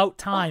 It's about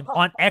time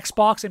on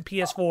Xbox and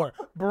PS4.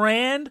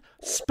 Brand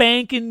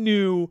spanking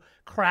new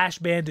Crash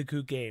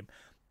Bandicoot game.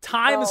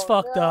 Time is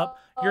fucked up.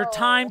 You're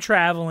time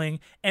traveling,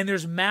 and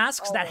there's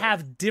masks that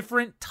have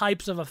different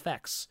types of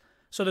effects.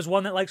 So there's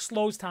one that like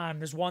slows time.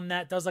 There's one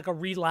that does like a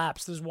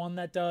relapse. There's one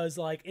that does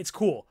like, it's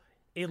cool.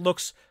 It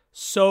looks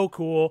so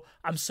cool.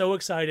 I'm so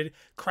excited.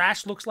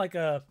 Crash looks like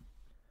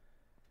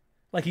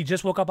he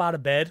just woke up out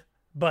of bed,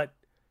 but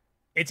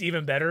it's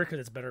even better because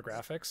it's better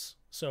graphics.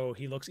 So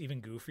he looks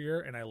even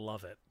goofier, and I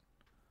love it.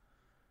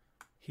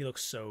 He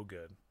looks so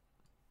good.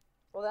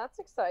 Well, that's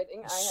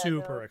exciting.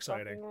 Super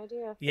exciting.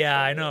 Idea yeah,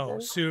 I know.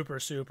 Super,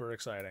 super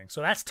exciting. So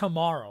that's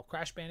tomorrow.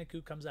 Crash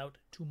Bandicoot comes out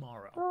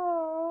tomorrow.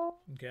 Oh.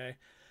 Okay.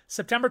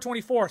 September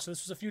 24th, so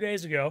this was a few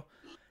days ago.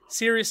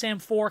 Serious Sam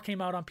 4 came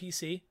out on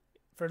PC.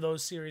 For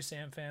those Serious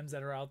Sam fans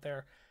that are out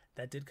there,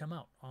 that did come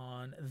out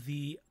on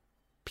the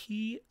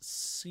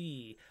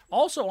PC.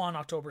 Also on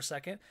October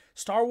 2nd,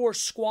 Star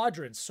Wars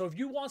Squadrons. So if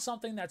you want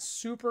something that's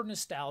super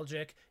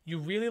nostalgic, you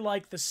really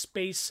like the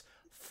space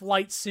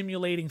flight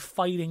simulating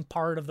fighting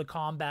part of the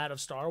combat of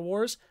Star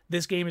Wars,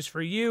 this game is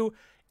for you.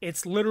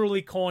 It's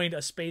literally coined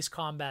a space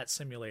combat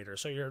simulator.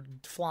 So you're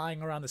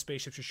flying around the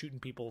spaceships, you're shooting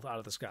people out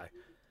of the sky.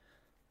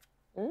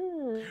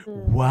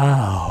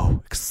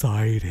 Wow,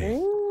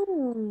 exciting.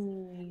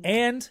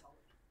 And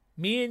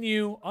me and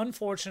you,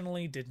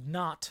 unfortunately, did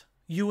not.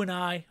 You and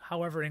I,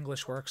 however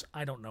English works,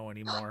 I don't know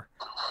anymore.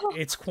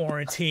 It's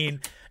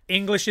quarantine.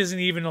 English isn't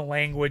even a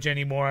language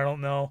anymore. I don't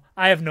know.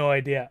 I have no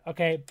idea.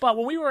 Okay. But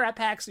when we were at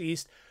PAX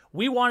East,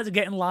 we wanted to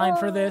get in line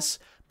for this,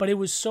 but it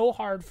was so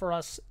hard for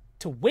us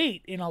to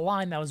wait in a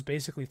line that was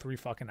basically 3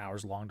 fucking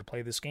hours long to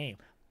play this game.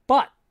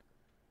 But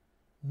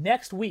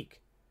next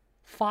week,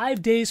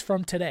 5 days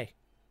from today,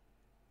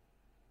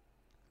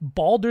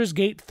 Baldur's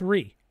Gate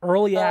 3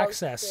 early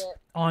access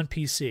on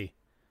PC.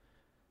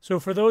 So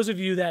for those of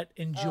you that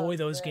enjoy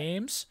those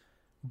games,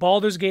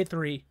 Baldur's Gate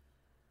 3,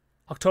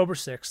 October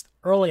 6th,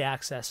 early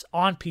access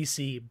on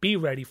PC. Be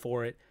ready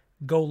for it.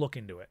 Go look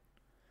into it.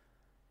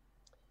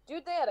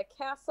 Dude, they had a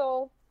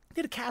castle.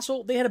 They had a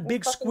castle. They had a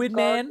big squid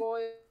man.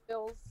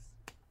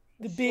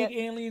 The big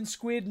alien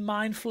squid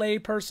mind flay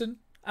person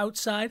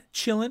outside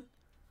chilling.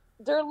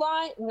 Their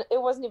line,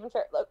 it wasn't even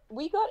fair. Look,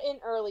 we got in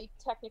early,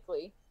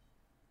 technically,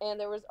 and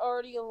there was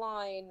already a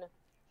line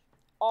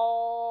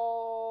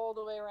all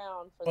the way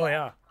around for that. Oh,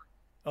 yeah.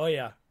 Oh,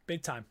 yeah.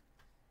 Big time.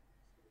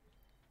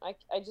 I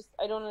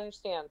don't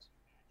understand.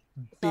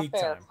 It's Big not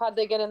fair. time. How'd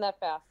they get in that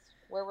fast?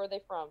 Where were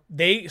they from?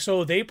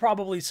 They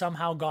probably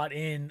somehow got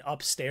in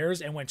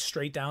upstairs and went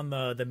straight down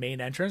the main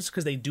entrance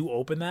because they do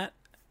open that.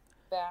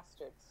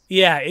 Bastards.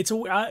 Yeah, it's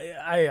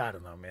I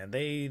don't know, man.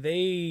 They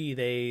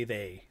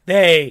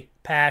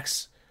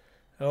PAX.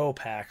 Oh,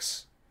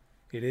 PAX.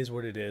 It is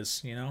what it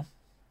is, you know?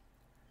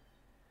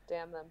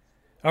 Damn them.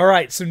 All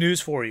right, some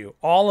news for you.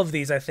 All of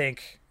these, I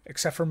think,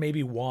 except for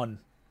maybe one,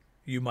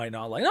 you might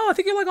not like. No, I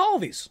think you like all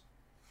of these.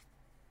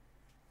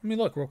 Let me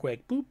look real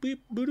quick. Boop,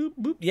 beep, boop,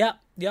 boop.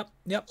 Yep.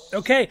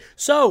 Okay,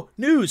 so,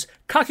 news.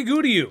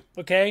 Kakeguryu,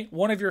 okay?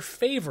 One of your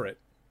favorite,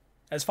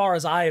 as far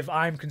as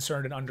I'm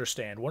concerned and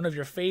understand, one of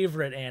your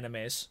favorite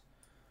animes.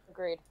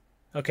 Agreed.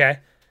 Okay.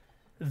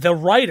 The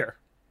writer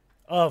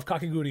of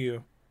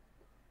Kakeguryu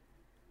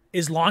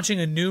is launching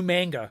a new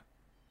manga.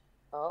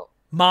 Oh.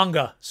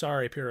 Manga.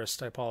 Sorry,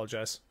 purist. I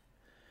apologize.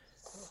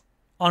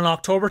 On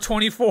October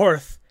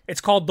 24th. It's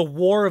called The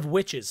War of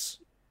Witches.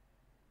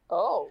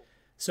 Oh.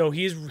 So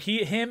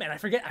him, and I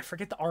forget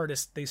the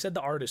artist. They said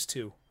the artist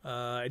too.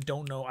 I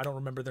don't know. I don't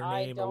remember their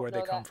name or where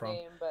they come from.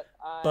 Name,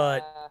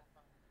 but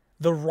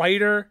the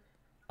writer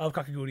of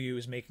Kakeguryu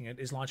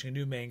is launching a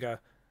new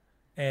manga,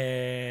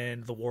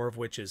 and The War of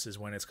Witches is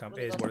what it's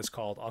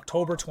called.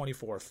 October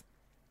 24th.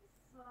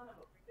 Son of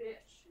a bitch.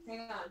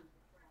 Hang on.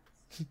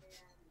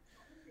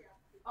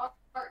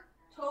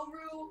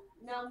 Toru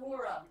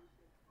Nomura.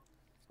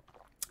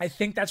 I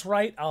think that's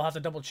right. I'll have to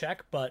double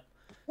check, but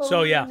Toru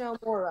so yeah.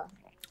 Nomura.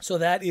 So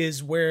that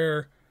is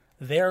where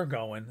they're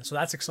going. So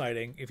that's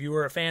exciting. If you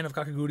were a fan of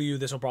Kakeguryu,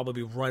 this will probably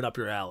be right up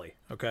your alley.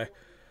 Okay.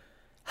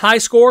 High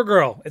Score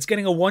Girl. It's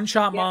getting a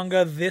one-shot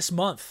manga this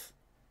month.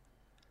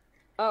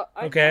 Oh,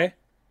 okay.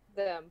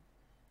 Them.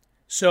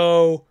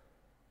 So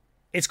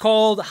it's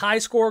called High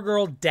Score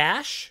Girl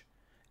Dash.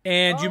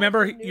 And you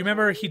remember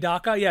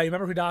Hidaka? Yeah, you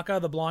remember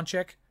Hidaka, the blonde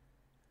chick?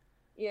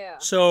 Yeah.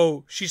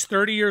 So she's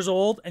 30 years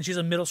old and she's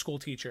a middle school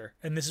teacher.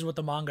 And this is what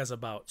the manga's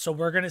about. So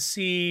we're going to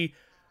see.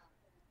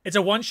 It's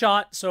a one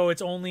shot, so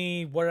it's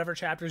only whatever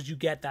chapters you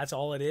get, that's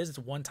all it is. It's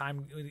one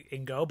time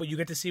and go, but you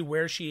get to see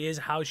where she is,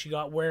 how she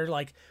got where,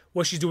 like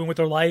what she's doing with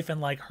her life,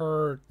 and like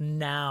her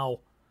now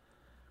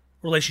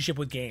relationship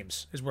with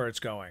games is where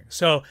it's going.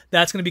 So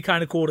that's going to be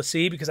kind of cool to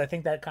see, because I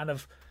think that kind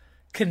of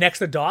connects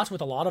the dots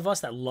with a lot of us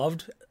that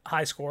loved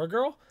High Score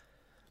Girl,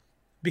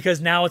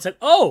 because now it's like,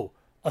 oh,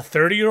 a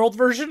 30-year-old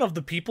version of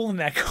the people in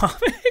that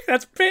comic.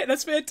 That's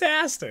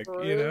fantastic.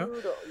 Brutal. You know,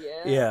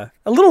 yeah.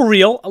 A little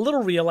real,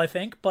 I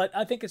think, but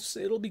I think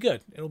it'll be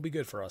good. It'll be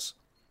good for us.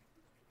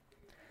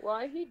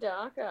 Why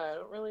Hidaka? I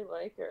don't really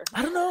like her.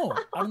 I don't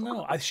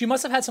know. She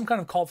must have had some kind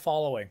of cult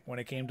following when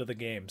it came to the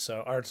game,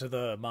 or to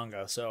the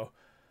manga. So,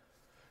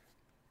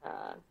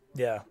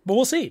 yeah, but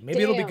we'll see.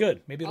 Maybe it'll be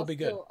good.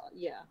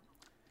 Yeah.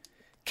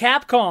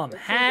 Capcom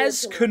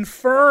has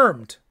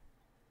confirmed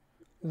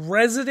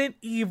Resident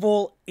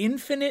Evil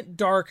Infinite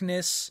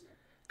Darkness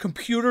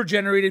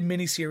computer-generated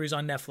miniseries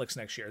on Netflix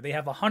next year. They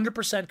have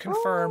 100%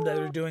 confirmed that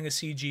they're doing a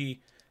CG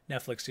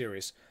Netflix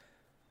series.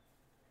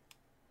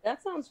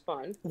 That sounds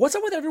fun. What's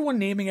up with everyone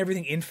naming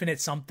everything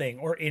Infinite something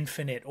or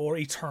Infinite or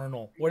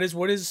Eternal? What is?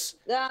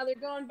 Nah, they're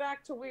going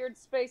back to weird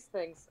space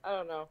things. I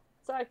don't know.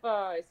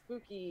 Sci-fi,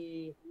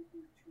 spooky.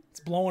 It's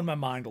blowing my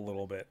mind a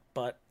little bit,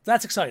 but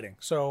that's exciting.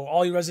 So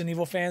all you Resident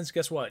Evil fans,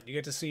 guess what? You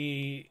get to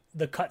see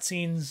the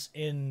cutscenes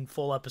in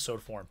full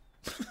episode form.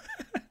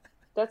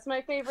 That's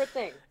my favorite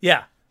thing.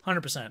 Yeah,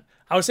 100%.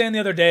 I was saying the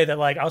other day that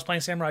like I was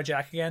playing Samurai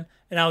Jack again,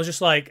 and I was just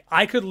like,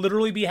 I could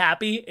literally be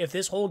happy if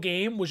this whole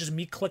game was just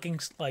me clicking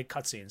like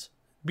cutscenes.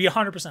 Be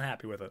 100%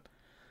 happy with it.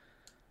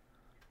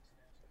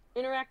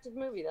 Interactive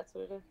movie, that's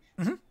what it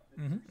is.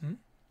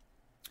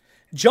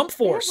 Jump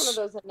Force. They had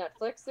one of those at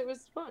Netflix. It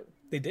was fun.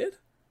 They did?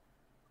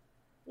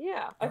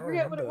 Yeah, I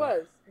forget what it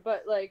was,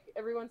 but like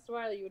every once in a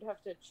while you would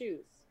have to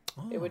choose.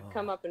 Oh. It would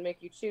come up and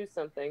make you choose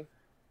something.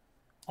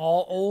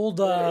 All old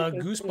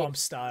Goosebumps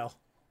style.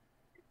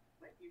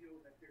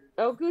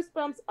 Oh,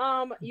 Goosebumps.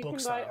 You can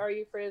buy Are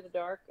You Afraid of the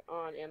Dark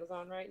on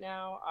Amazon right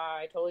now.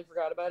 I totally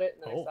forgot about it,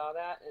 and then I saw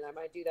that, and I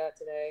might do that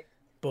today.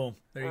 Boom.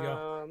 There you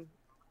go.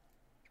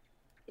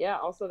 Yeah,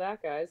 also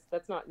that, guys.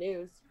 That's not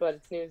news, but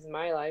it's news in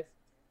my life.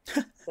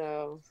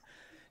 So.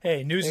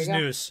 Hey, news is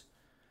news.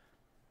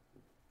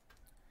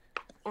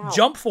 Ow.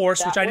 Jump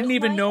Force, which I didn't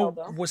even know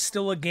was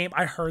still a game.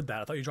 I heard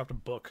that. I thought you dropped a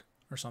book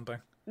or something.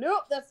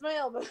 Nope, that's my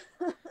elbow.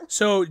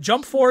 So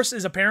Jump Force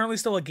is apparently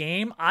still a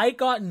game. I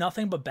got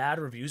nothing but bad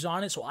reviews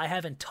on it, so I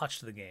haven't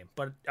touched the game.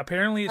 But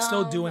apparently it's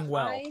still doing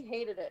well. I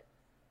hated it.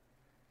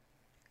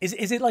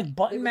 Is it like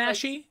button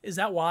mashy? Like, is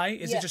that why?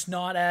 Is it just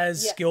not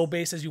as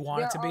skill-based as you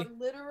want it to be? There are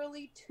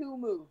literally 2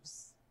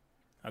 moves.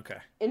 Okay.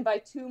 And by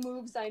 2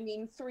 moves, I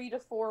mean 3 to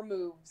 4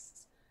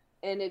 moves.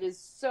 And it is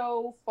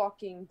so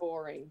fucking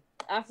boring.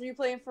 after you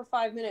play it for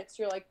 5 minutes,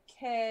 you're like,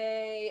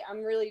 okay,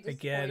 I'm really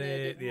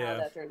disappointed in how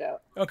that turned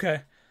out.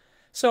 Okay.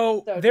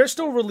 So they're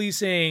still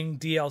releasing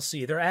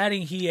DLC. They're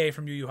adding Hiei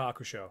from Yu Yu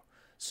Hakusho.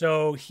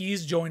 So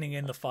he's joining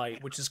in the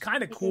fight, which is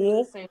kind of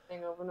cool. The same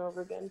thing over and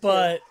over again.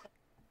 But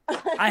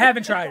I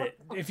haven't tried it.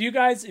 If you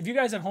guys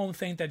at home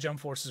think that Jump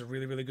Force is a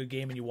really, really good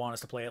game and you want us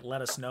to play it,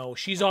 let us know.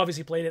 She's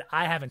obviously played it.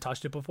 I haven't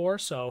touched it before,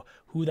 so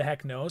who the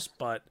heck knows?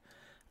 But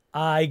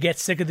I get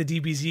sick of the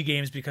DBZ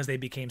games because they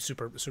became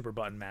super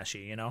button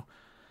mashy, you know?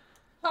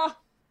 Ha!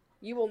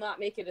 You will not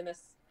make it in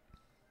this.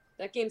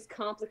 That game's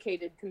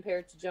complicated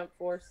compared to Jump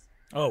Force.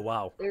 Oh,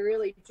 wow. They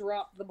really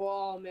dropped the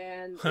ball,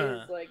 man.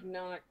 It's like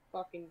not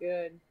fucking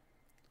good.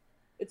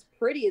 It's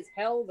pretty as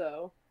hell,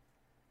 though.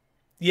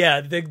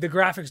 Yeah, the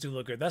graphics do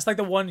look good. That's like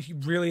the one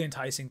really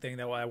enticing thing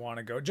that I want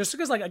to go. Just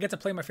because like I get to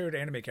play my favorite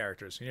anime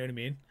characters, you know what I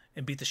mean?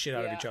 And beat the shit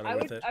out of each other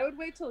with it. I would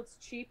wait till it's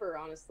cheaper,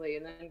 honestly,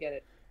 and then get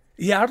it.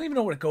 Yeah, I don't even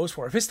know what it goes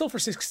for. If it's still for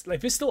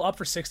if it's still up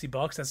for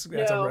 $60, that's a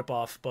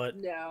ripoff. But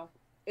no,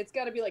 it's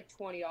got to be like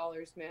 $20,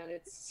 man.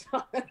 It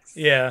sucks.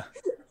 Yeah.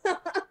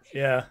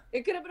 Yeah.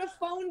 It could have been a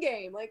phone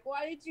game. Like,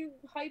 why did you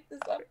hype this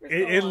up for so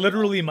It long?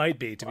 literally might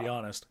be, to be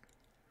honest.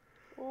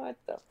 What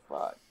the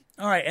fuck?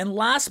 All right, and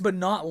last but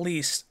not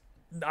least,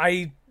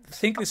 I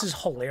think this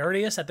is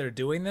hilarious that they're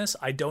doing this.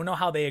 I don't know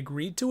how they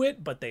agreed to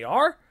it, but they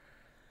are.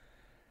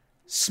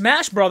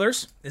 Smash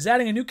Brothers is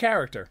adding a new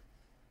character.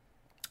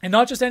 And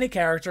not just any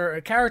character,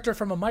 a character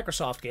from a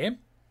Microsoft game.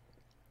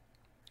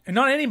 And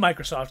not any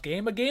Microsoft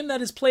game, a game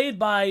that is played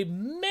by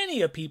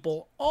many of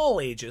people, all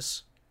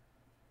ages.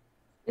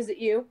 Is it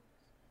you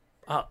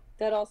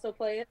that also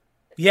play it?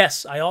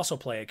 Yes, I also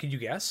play it. Can you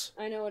guess?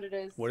 I know what it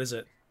is. What is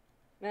it?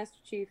 Master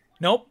Chief.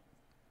 Nope.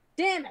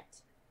 Damn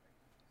it!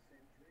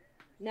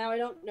 Now I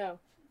don't know.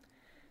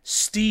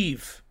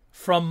 Steve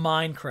from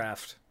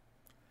Minecraft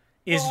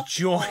is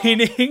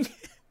joining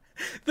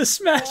the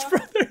Smash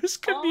Brothers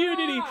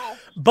community.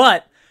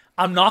 But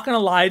I'm not going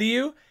to lie to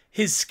you.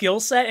 His skill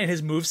set and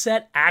his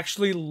moveset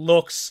actually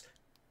looks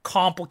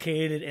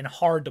complicated and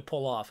hard to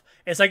pull off.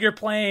 It's like you're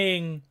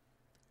playing...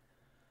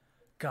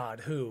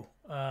 God, who?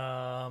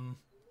 Where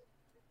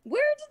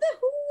did the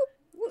who?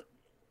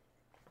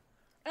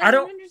 I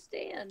don't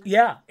understand.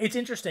 Yeah, it's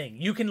interesting.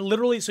 You can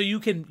literally, so you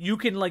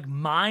can like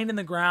mine in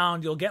the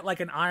ground. You'll get like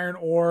an iron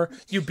ore.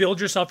 You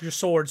build yourself your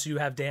sword so you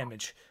have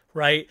damage,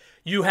 right?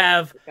 You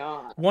have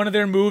one of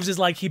their moves is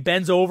like he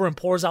bends over and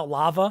pours out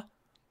lava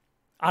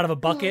out of a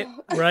bucket,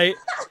 right?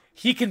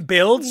 He can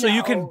build, so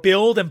you can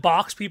build and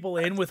box people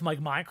in with like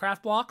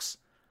Minecraft blocks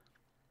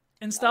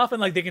and stuff, and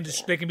like they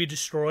can be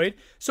destroyed.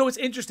 So it's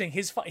interesting.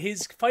 His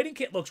fighting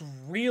kit looks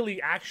really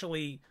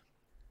actually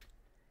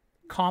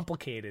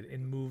complicated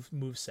in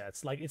move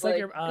sets. Like it's like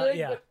you're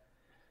yeah.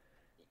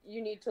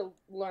 You need to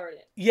learn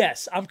it.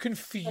 Yes, I'm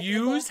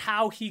confused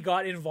how he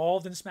got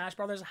involved in Smash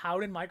Brothers. How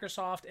did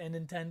Microsoft and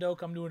Nintendo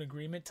come to an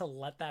agreement to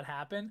let that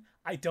happen?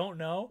 I don't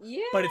know.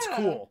 Yeah, but it's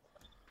cool.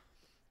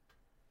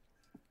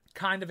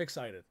 Kind of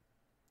excited.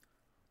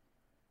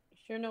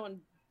 Sure, no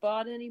one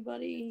bought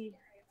anybody.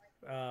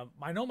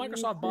 I know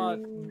Microsoft bought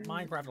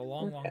Minecraft a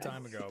long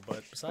time ago,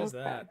 but besides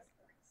that.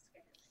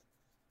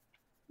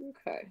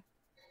 Okay.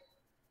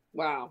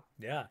 Wow.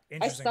 Yeah,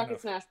 interesting. I suck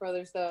at Smash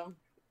Brothers, though.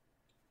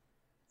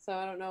 So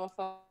I don't know if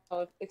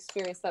I'll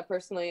experience that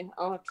personally.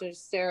 I'll have to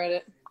just stare at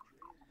it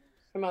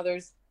from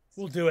others.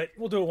 We'll do it.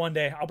 We'll do it one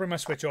day. I'll bring my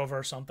Switch over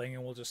or something,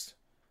 and we'll just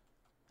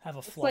have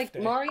a fluff like day.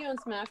 Mario and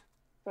Smash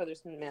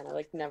Brothers, man, I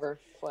like never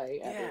play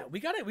ever. Yeah,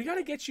 we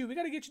gotta get you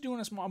doing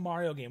a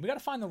Mario game. We gotta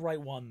find the right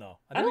one though.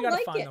 I think we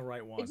gotta find the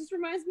right one. It just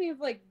reminds me of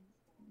like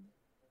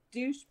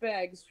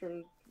douchebags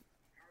from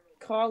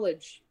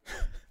college.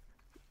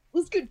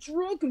 Let's get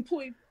drunk and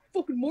play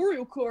fucking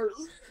Mario Kart.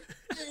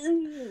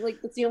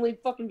 Like that's the only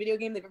fucking video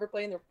game they've ever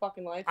played in their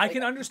fucking life. I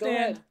can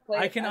understand.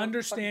 I can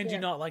understand you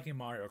not liking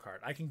Mario Kart.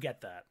 I can get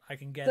that.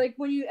 It's like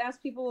when you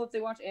ask people if they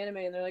watch anime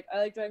and they're like, "I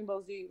like Dragon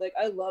Ball Z." Like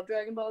I love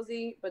Dragon Ball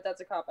Z, but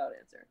that's a cop-out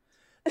answer.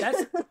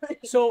 That's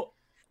so.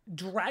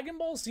 Dragon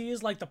Ball Z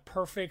is like the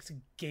perfect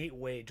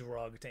gateway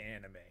drug to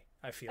anime.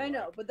 I feel. I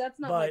know, but that's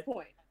not my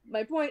point.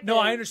 My point. No,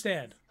 I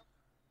understand.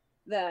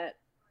 That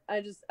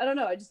I don't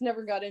know. I just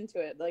never got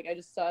into it. Like I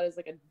just saw it as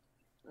like I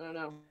don't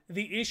know.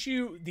 The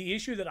issue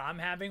that I'm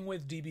having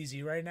with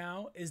DBZ right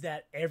now is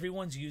that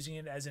everyone's using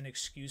it as an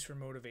excuse for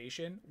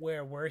motivation.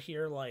 Where we're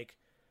here like,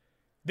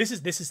 this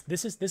is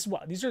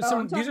what these are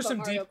some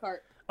Mario Kart.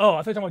 Oh,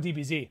 I thought you were talking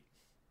about DBZ.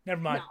 Never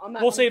mind.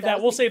 No, we'll save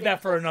that. We'll save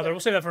that for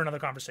another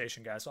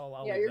conversation, guys.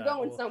 I'll yeah, you're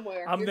going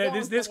somewhere.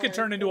 This could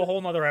turn into a whole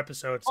nother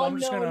episode, so I'm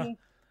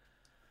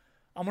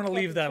gonna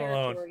leave that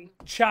alone.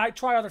 Try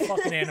other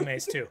fucking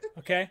animes too.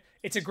 Okay,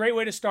 it's a great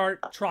way to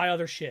start. Try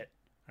other shit.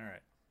 All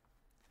right.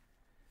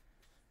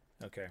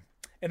 Okay,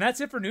 and that's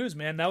it for news,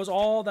 man. That was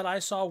all that I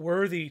saw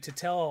worthy to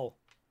tell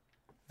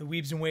the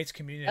Weebs and Weights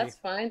community. That's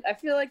fine. I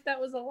feel like that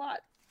was a lot.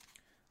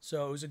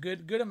 So it was a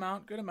good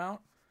amount.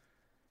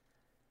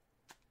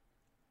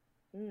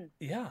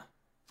 Yeah,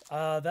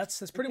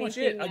 that's pretty much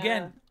it.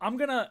 Again, I'm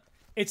gonna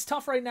it's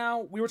tough right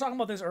now. We were talking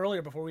about this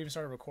earlier before we even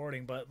started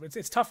recording, but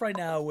it's tough right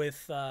now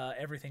with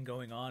everything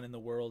going on in the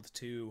world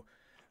to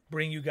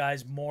bring you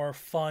guys more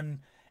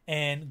fun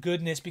and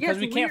goodness because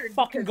we can't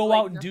fucking go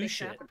out and do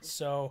shit. Happening.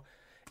 So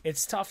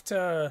it's tough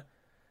to...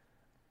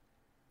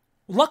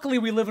 Luckily,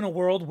 we live in a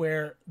world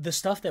where the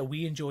stuff that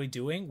we enjoy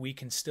doing, we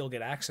can still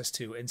get access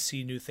to and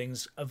see new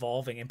things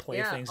evolving and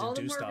play things and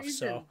do stuff.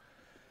 Reason. So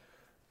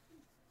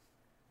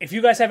if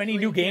you guys have any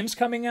new games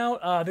coming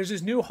out, there's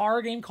this new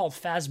horror game called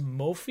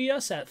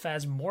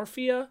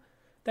Phasmorphia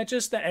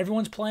that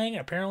everyone's playing.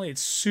 And apparently,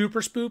 it's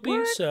super spoopy.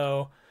 What?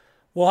 So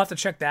we'll have to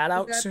check that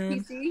out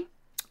soon. PC?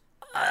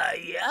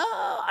 Yeah,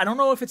 I don't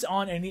know if it's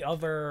on any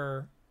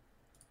other.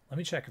 Let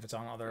me check if it's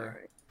on other.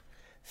 Right.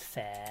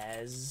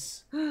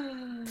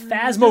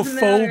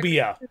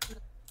 Phasmophobia.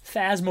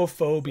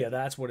 Phasmophobia.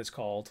 That's what it's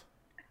called.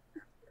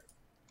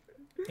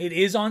 It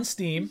is on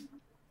Steam.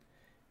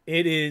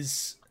 It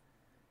is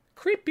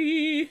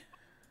creepy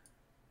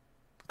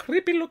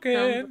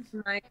looking.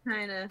 My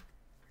kind of.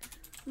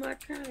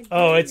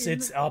 Oh,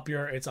 it's up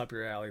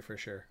your alley for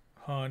sure.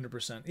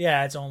 100%.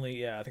 Yeah, I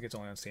think it's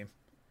only on Steam.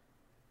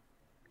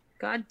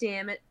 God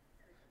damn it!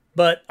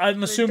 But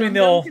I'm assuming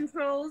they'll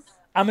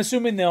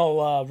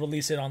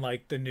release it on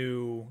like the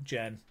new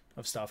gen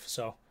of stuff.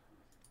 So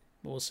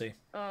we'll see.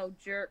 Oh,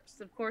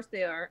 jerks! Of course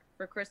they are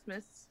for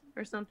Christmas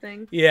or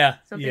something. Yeah,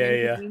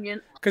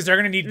 because they're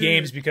gonna need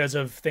games because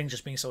of things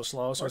just being so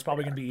slow. So it's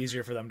probably gonna be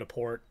easier for them to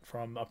port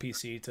from a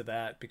PC to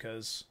that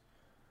because,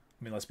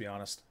 I mean, let's be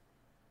honest,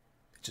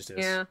 it just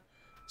is. Yeah.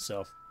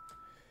 So.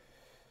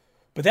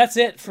 But that's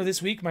it for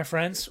this week, my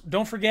friends.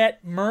 Don't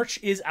forget, merch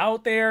is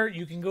out there.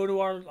 You can go to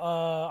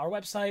our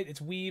website.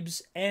 It's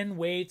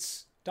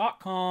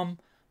weebsandweights.com.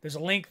 There's a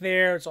link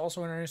there. It's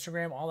also on our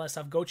Instagram, all that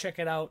stuff. Go check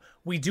it out.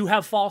 We do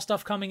have fall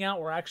stuff coming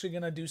out. We're actually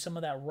going to do some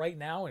of that right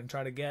now and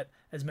try to get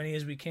as many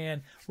as we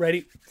can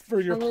ready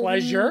for your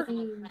pleasure.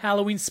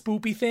 Halloween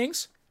spoopy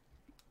things.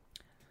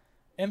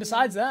 And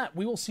besides that,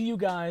 we will see you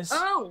guys.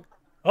 Oh!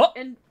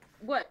 And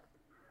what?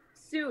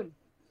 Soon.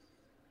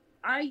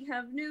 I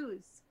have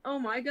news. Oh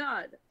my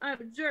god,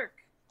 I'm a jerk.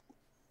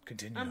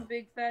 Continue. I'm a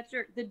big fat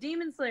jerk. The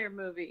Demon Slayer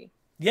movie.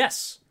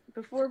 Yes.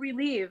 Before we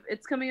leave,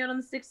 it's coming out on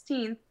the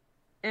 16th,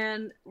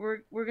 and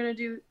we're gonna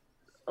do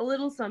a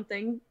little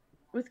something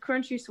with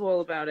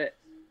Crunchyroll about it.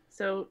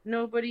 So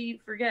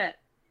nobody forget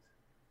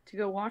to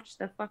go watch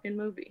that fucking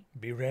movie.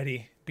 Be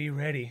ready. Be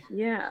ready.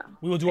 Yeah.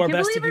 We will do our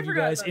best to give you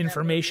guys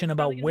information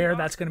about where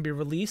that's going to be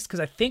released, because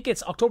I think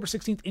it's October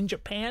 16th in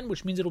Japan,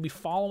 which means it'll be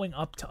following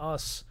up to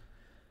us.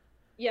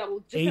 Yeah,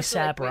 we'll just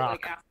have to wait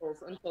like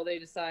assholes until they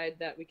decide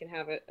that we can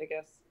have it, I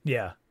guess.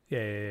 Yeah.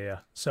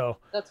 So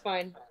that's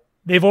fine.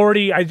 They've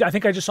already. I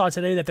think I just saw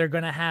today that they're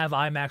going to have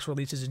IMAX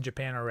releases in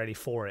Japan already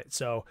for it.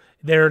 So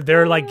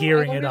they're like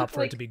gearing it up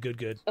for it to be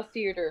good. A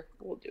theater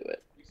will do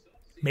it.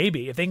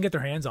 Maybe if they can get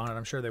their hands on it,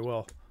 I'm sure they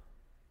will.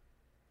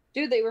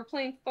 Dude, they were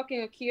playing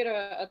fucking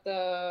Akira at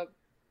the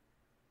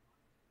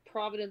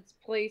Providence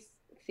Place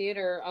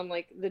theater on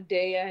like the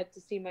day I had to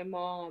see my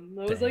mom.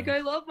 I was like, I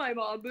love my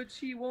mom, but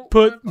she won't.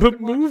 But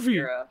movie,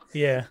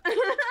 yeah.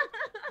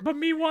 But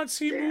me want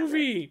see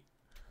movie.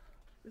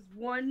 It was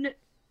one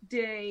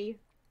day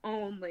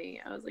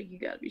only. I was like, you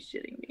gotta be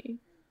shitting me.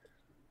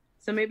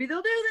 So maybe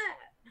they'll do that.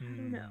 I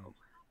don't know.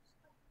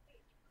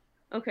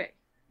 Okay,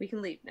 we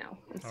can leave now.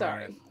 I'm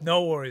sorry. Right.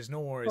 No worries.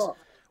 Cool.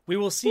 We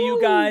will see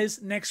you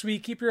guys next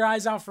week. Keep your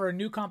eyes out for a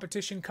new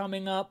competition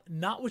coming up.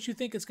 Not what you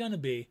think it's gonna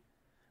be,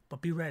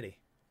 but be ready.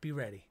 Be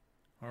ready.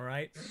 All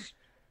right.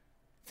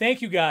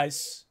 Thank you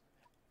guys.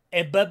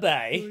 And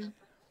bye-bye.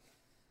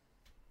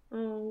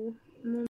 Oh.